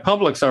doing in my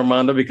Publix,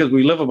 Armando? Because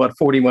we live about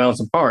 40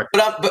 miles apart.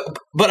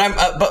 But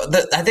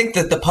I think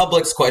that the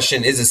Publix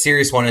question is a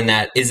serious one in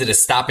that, is it a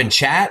stop and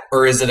chat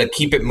or is it a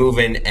keep it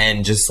moving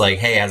and just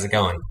hey, how's it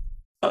going?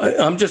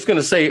 I'm just going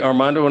to say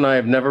Armando and I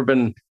have never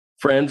been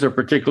friends or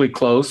particularly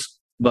close,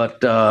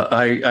 but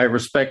I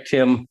respect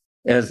him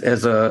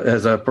as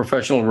a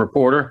professional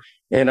reporter,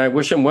 and I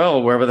wish him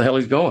well wherever the hell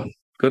he's going.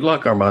 Good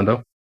luck,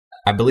 Armando.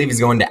 I believe he's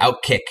going to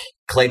Outkick,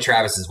 Clay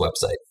Travis's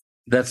website.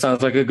 That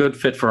sounds like a good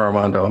fit for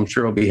Armando. I'm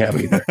sure he'll be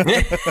happy there.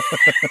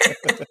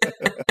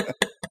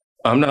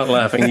 I'm not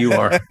laughing. You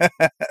are.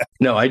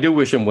 No, I do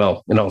wish him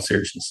well, in all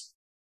seriousness.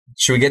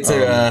 Should we get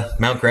to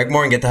Mount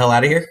Gregmore and get the hell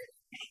out of here?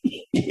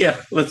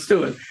 Yeah, let's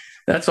do it.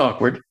 That's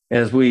awkward.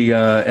 As we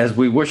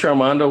wish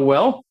Armando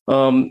well.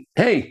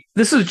 Hey,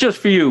 this is just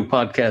for you,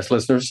 podcast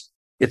listeners.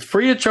 It's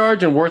free of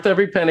charge and worth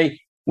every penny.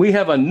 We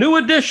have a new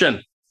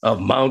edition of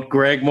Mount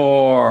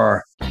Gregmore.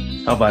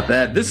 How about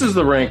that? This is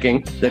the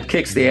ranking that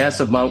kicks the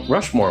ass of Mount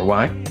Rushmore.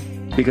 Why?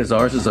 Because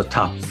ours is a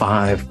top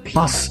 5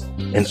 plus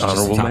an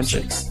honorable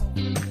mention. 6.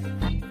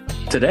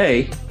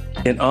 Today,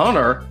 in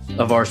honor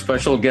of our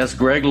special guest,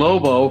 Greg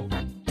Lobo,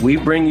 we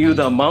bring you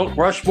the Mount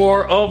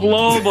Rushmore of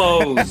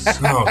Lobos.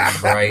 Oh,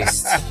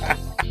 Christ.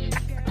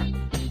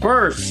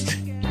 First,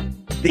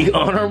 the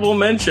honorable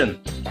mention.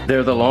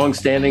 They're the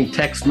long-standing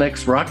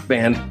Tex-Mex rock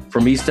band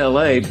from East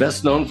LA,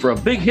 best known for a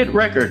big hit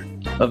record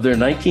of their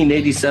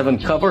 1987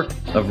 cover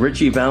of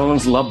Richie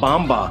Valens' La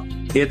Bamba.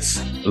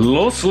 It's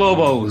Los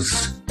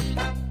Lobos.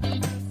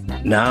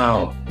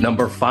 Now,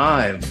 number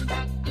 5.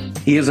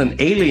 He is an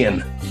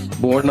alien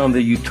born on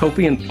the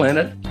utopian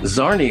planet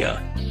Zarnia,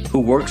 who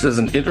works as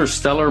an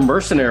interstellar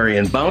mercenary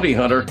and bounty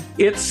hunter.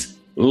 It's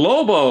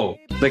Lobo,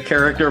 the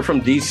character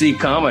from DC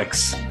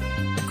Comics.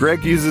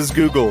 Greg uses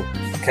Google.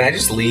 Can I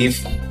just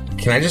leave?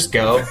 Can I just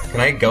go? Can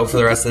I go for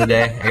the rest of the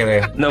day? I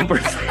gotta... Number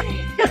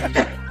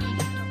 3.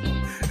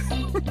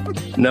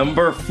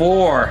 Number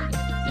 4.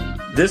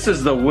 This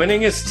is the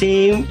winningest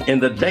team in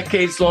the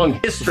decades-long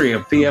history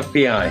of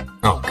PFPI.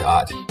 Oh,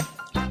 God.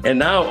 And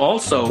now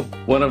also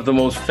one of the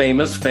most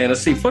famous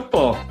fantasy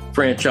football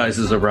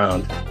franchises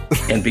around.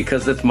 And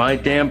because it's my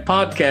damn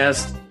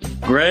podcast,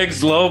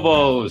 Greg's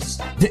Lobos.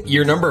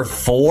 You're number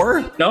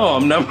 4? No,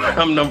 I'm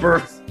number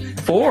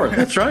 4.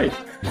 That's right.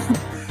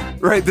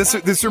 Right.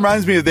 This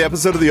reminds me of the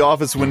episode of The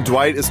Office when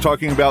Dwight is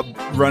talking about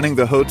running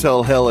the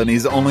Hotel Hell and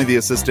he's only the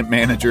assistant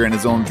manager in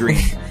his own dream.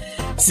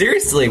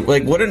 Seriously,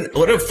 what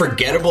a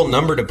forgettable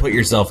number to put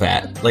yourself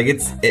at.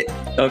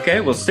 Okay,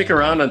 well, stick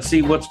around and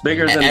see what's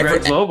bigger than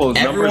Greg's Lobos.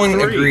 Everyone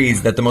number 3.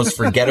 agrees that the most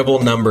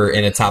forgettable number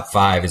in a top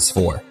 5 is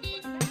 4.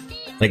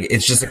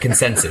 It's just a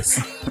consensus.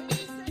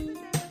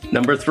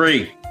 Number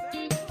 3,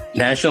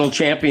 national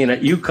champion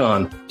at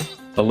UConn,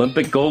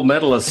 Olympic gold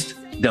medalist,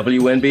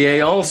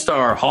 WNBA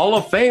All-Star, Hall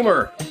of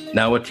Famer,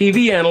 now a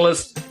TV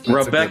analyst,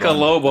 Rebecca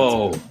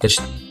Lobo.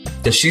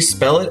 Does she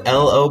spell it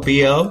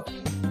Lobo?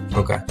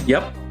 Okay.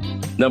 Yep.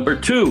 Number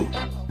 2,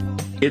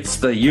 it's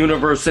the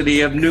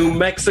University of New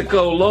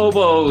Mexico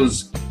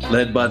Lobos,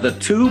 led by the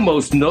 2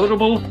 most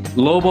notable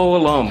Lobo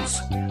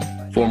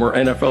alums, former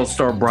NFL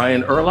star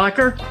Brian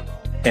Urlacher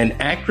and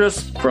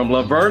actress from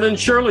Laverne and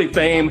Shirley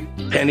fame,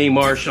 Penny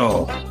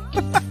Marshall.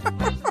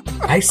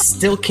 I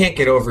still can't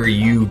get over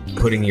you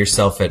putting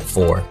yourself at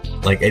 4.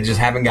 Like, I just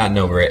haven't gotten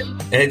over it.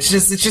 And it's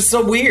just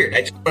so weird.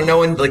 I just want to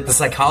know like the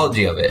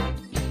psychology of it.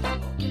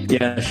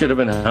 Yeah, should have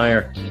been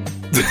higher.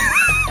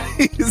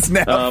 He's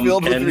now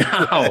filled with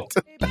regret.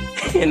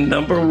 In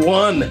number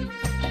one,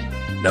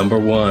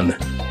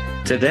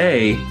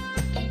 today,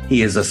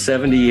 he is a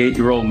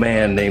 78-year-old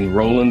man named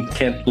Roland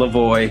Kent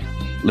Lavoie,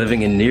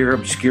 living in near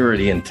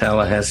obscurity in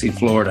Tallahassee,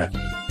 Florida.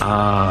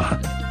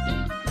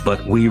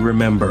 But we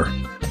remember.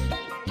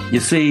 You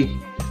see,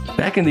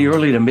 back in the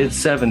early to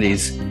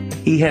mid-'70s,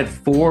 he had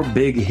 4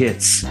 big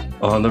hits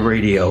on the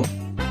radio,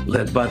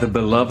 led by the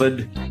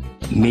beloved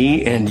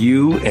Me and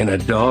You and a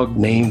Dog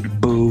Named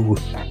Boo.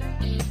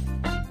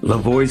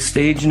 Lavoie's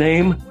stage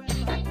name?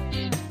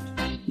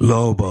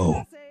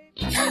 Lobo.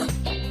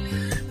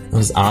 That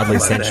was oddly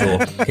sensual.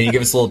 Can you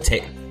give us a little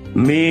tape?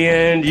 Me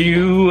and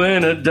you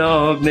and a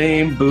dog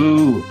named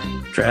Boo,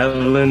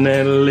 traveling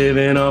and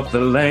living off the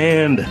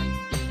land.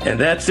 And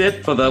that's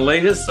it for the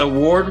latest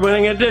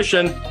award-winning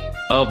edition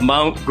of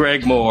Mount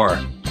Gregmore.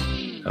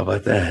 How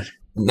about that?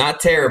 Not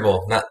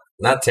terrible.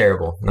 Not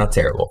terrible. Not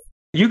terrible.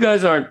 You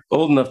guys aren't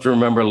old enough to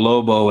remember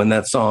Lobo in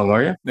that song,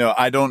 are you? No,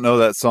 I don't know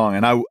that song.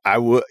 And I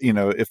would,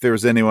 if there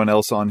was anyone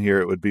else on here,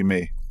 it would be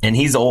me. And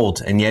he's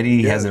old, and yet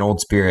he has an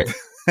old spirit.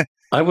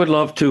 I would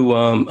love to,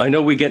 I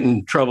know we get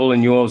in trouble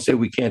and you always say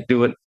we can't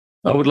do it.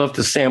 I would love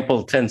to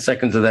sample 10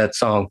 seconds of that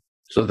song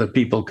so that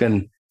people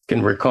can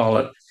recall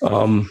it.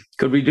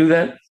 Could we do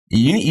that?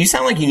 You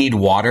sound like you need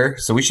water,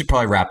 so we should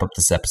probably wrap up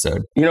this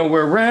episode.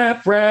 We're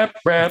rap.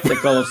 They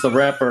call us the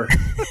rapper.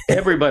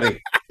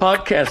 Everybody,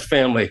 podcast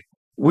family,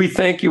 we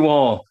thank you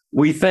all.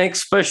 We thank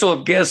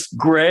special guest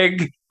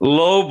Greg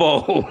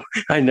Lobo.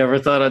 I never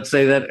thought I'd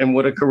say that, and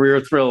what a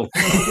career thrill.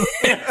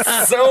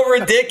 So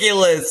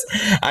ridiculous.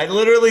 I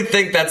literally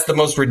think that's the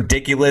most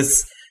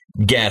ridiculous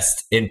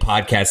guest in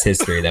podcast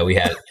history that we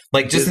had.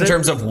 Like, just in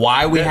terms of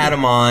why we had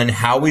him on,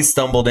 how we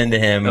stumbled into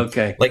him.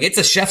 Okay. Like, it's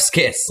a chef's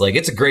kiss. Like,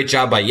 it's a great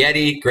job by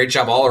Yeti. Great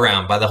job all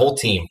around by the whole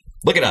team.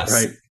 Look at us.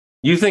 Right.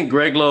 You think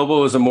Greg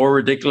Lobo is a more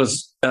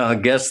ridiculous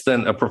guest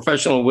than a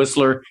professional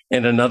whistler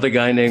and another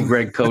guy named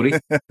Greg Cody?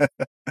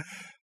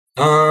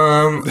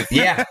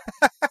 Yeah.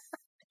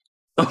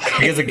 Okay.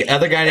 Because the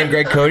other guy named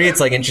Greg Cody,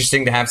 it's like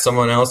interesting to have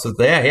someone else with,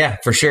 yeah,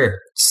 for sure.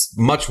 It's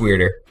much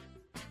weirder.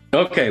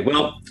 Okay,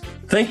 well,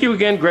 thank you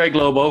again, Greg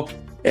Lobo.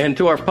 And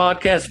to our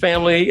podcast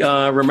family,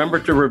 remember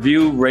to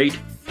review, rate,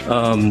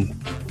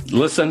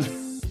 listen,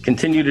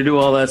 continue to do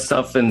all that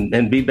stuff,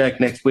 and be back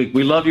next week.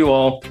 We love you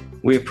all.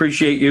 We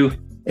appreciate you,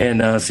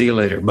 and see you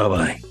later.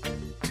 Bye-bye.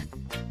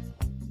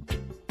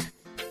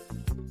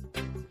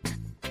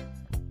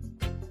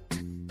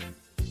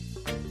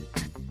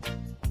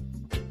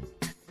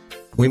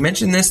 We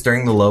mentioned this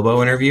during the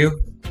Lobo interview.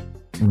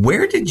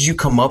 Where did you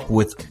come up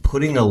with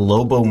putting a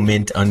Lobo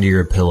mint under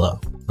your pillow?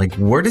 Like,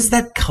 where does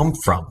that come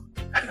from?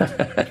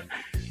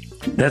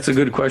 That's a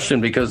good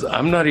question, because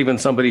I'm not even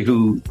somebody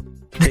who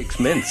takes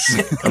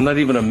mints. I'm not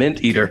even a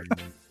mint eater,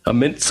 a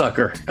mint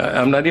sucker.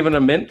 I'm not even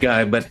a mint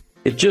guy, but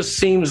it just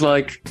seems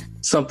like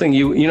something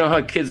you know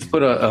how kids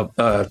put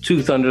a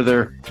tooth under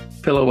their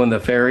pillow when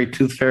the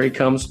tooth fairy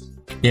comes?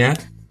 Yeah.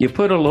 You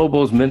put a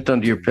Lobo's mint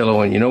under your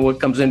pillow, and you know what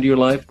comes into your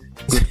life?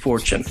 Good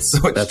fortune.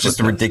 So it's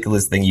just a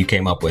ridiculous thing you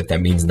came up with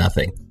that means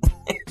nothing.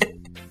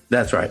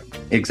 That's right.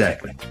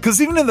 Exactly.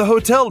 Because even in the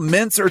hotel,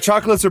 mints or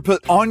chocolates are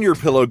put on your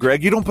pillow,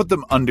 Greg. You don't put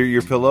them under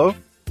your pillow.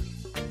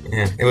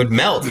 Yeah, it would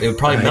melt. It would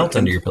probably melt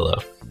under your pillow.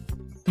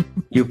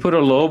 You put a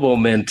Lobo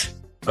mint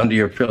under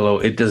your pillow.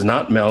 It does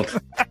not melt.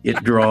 It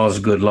draws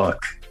good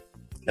luck.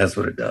 That's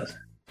what it does.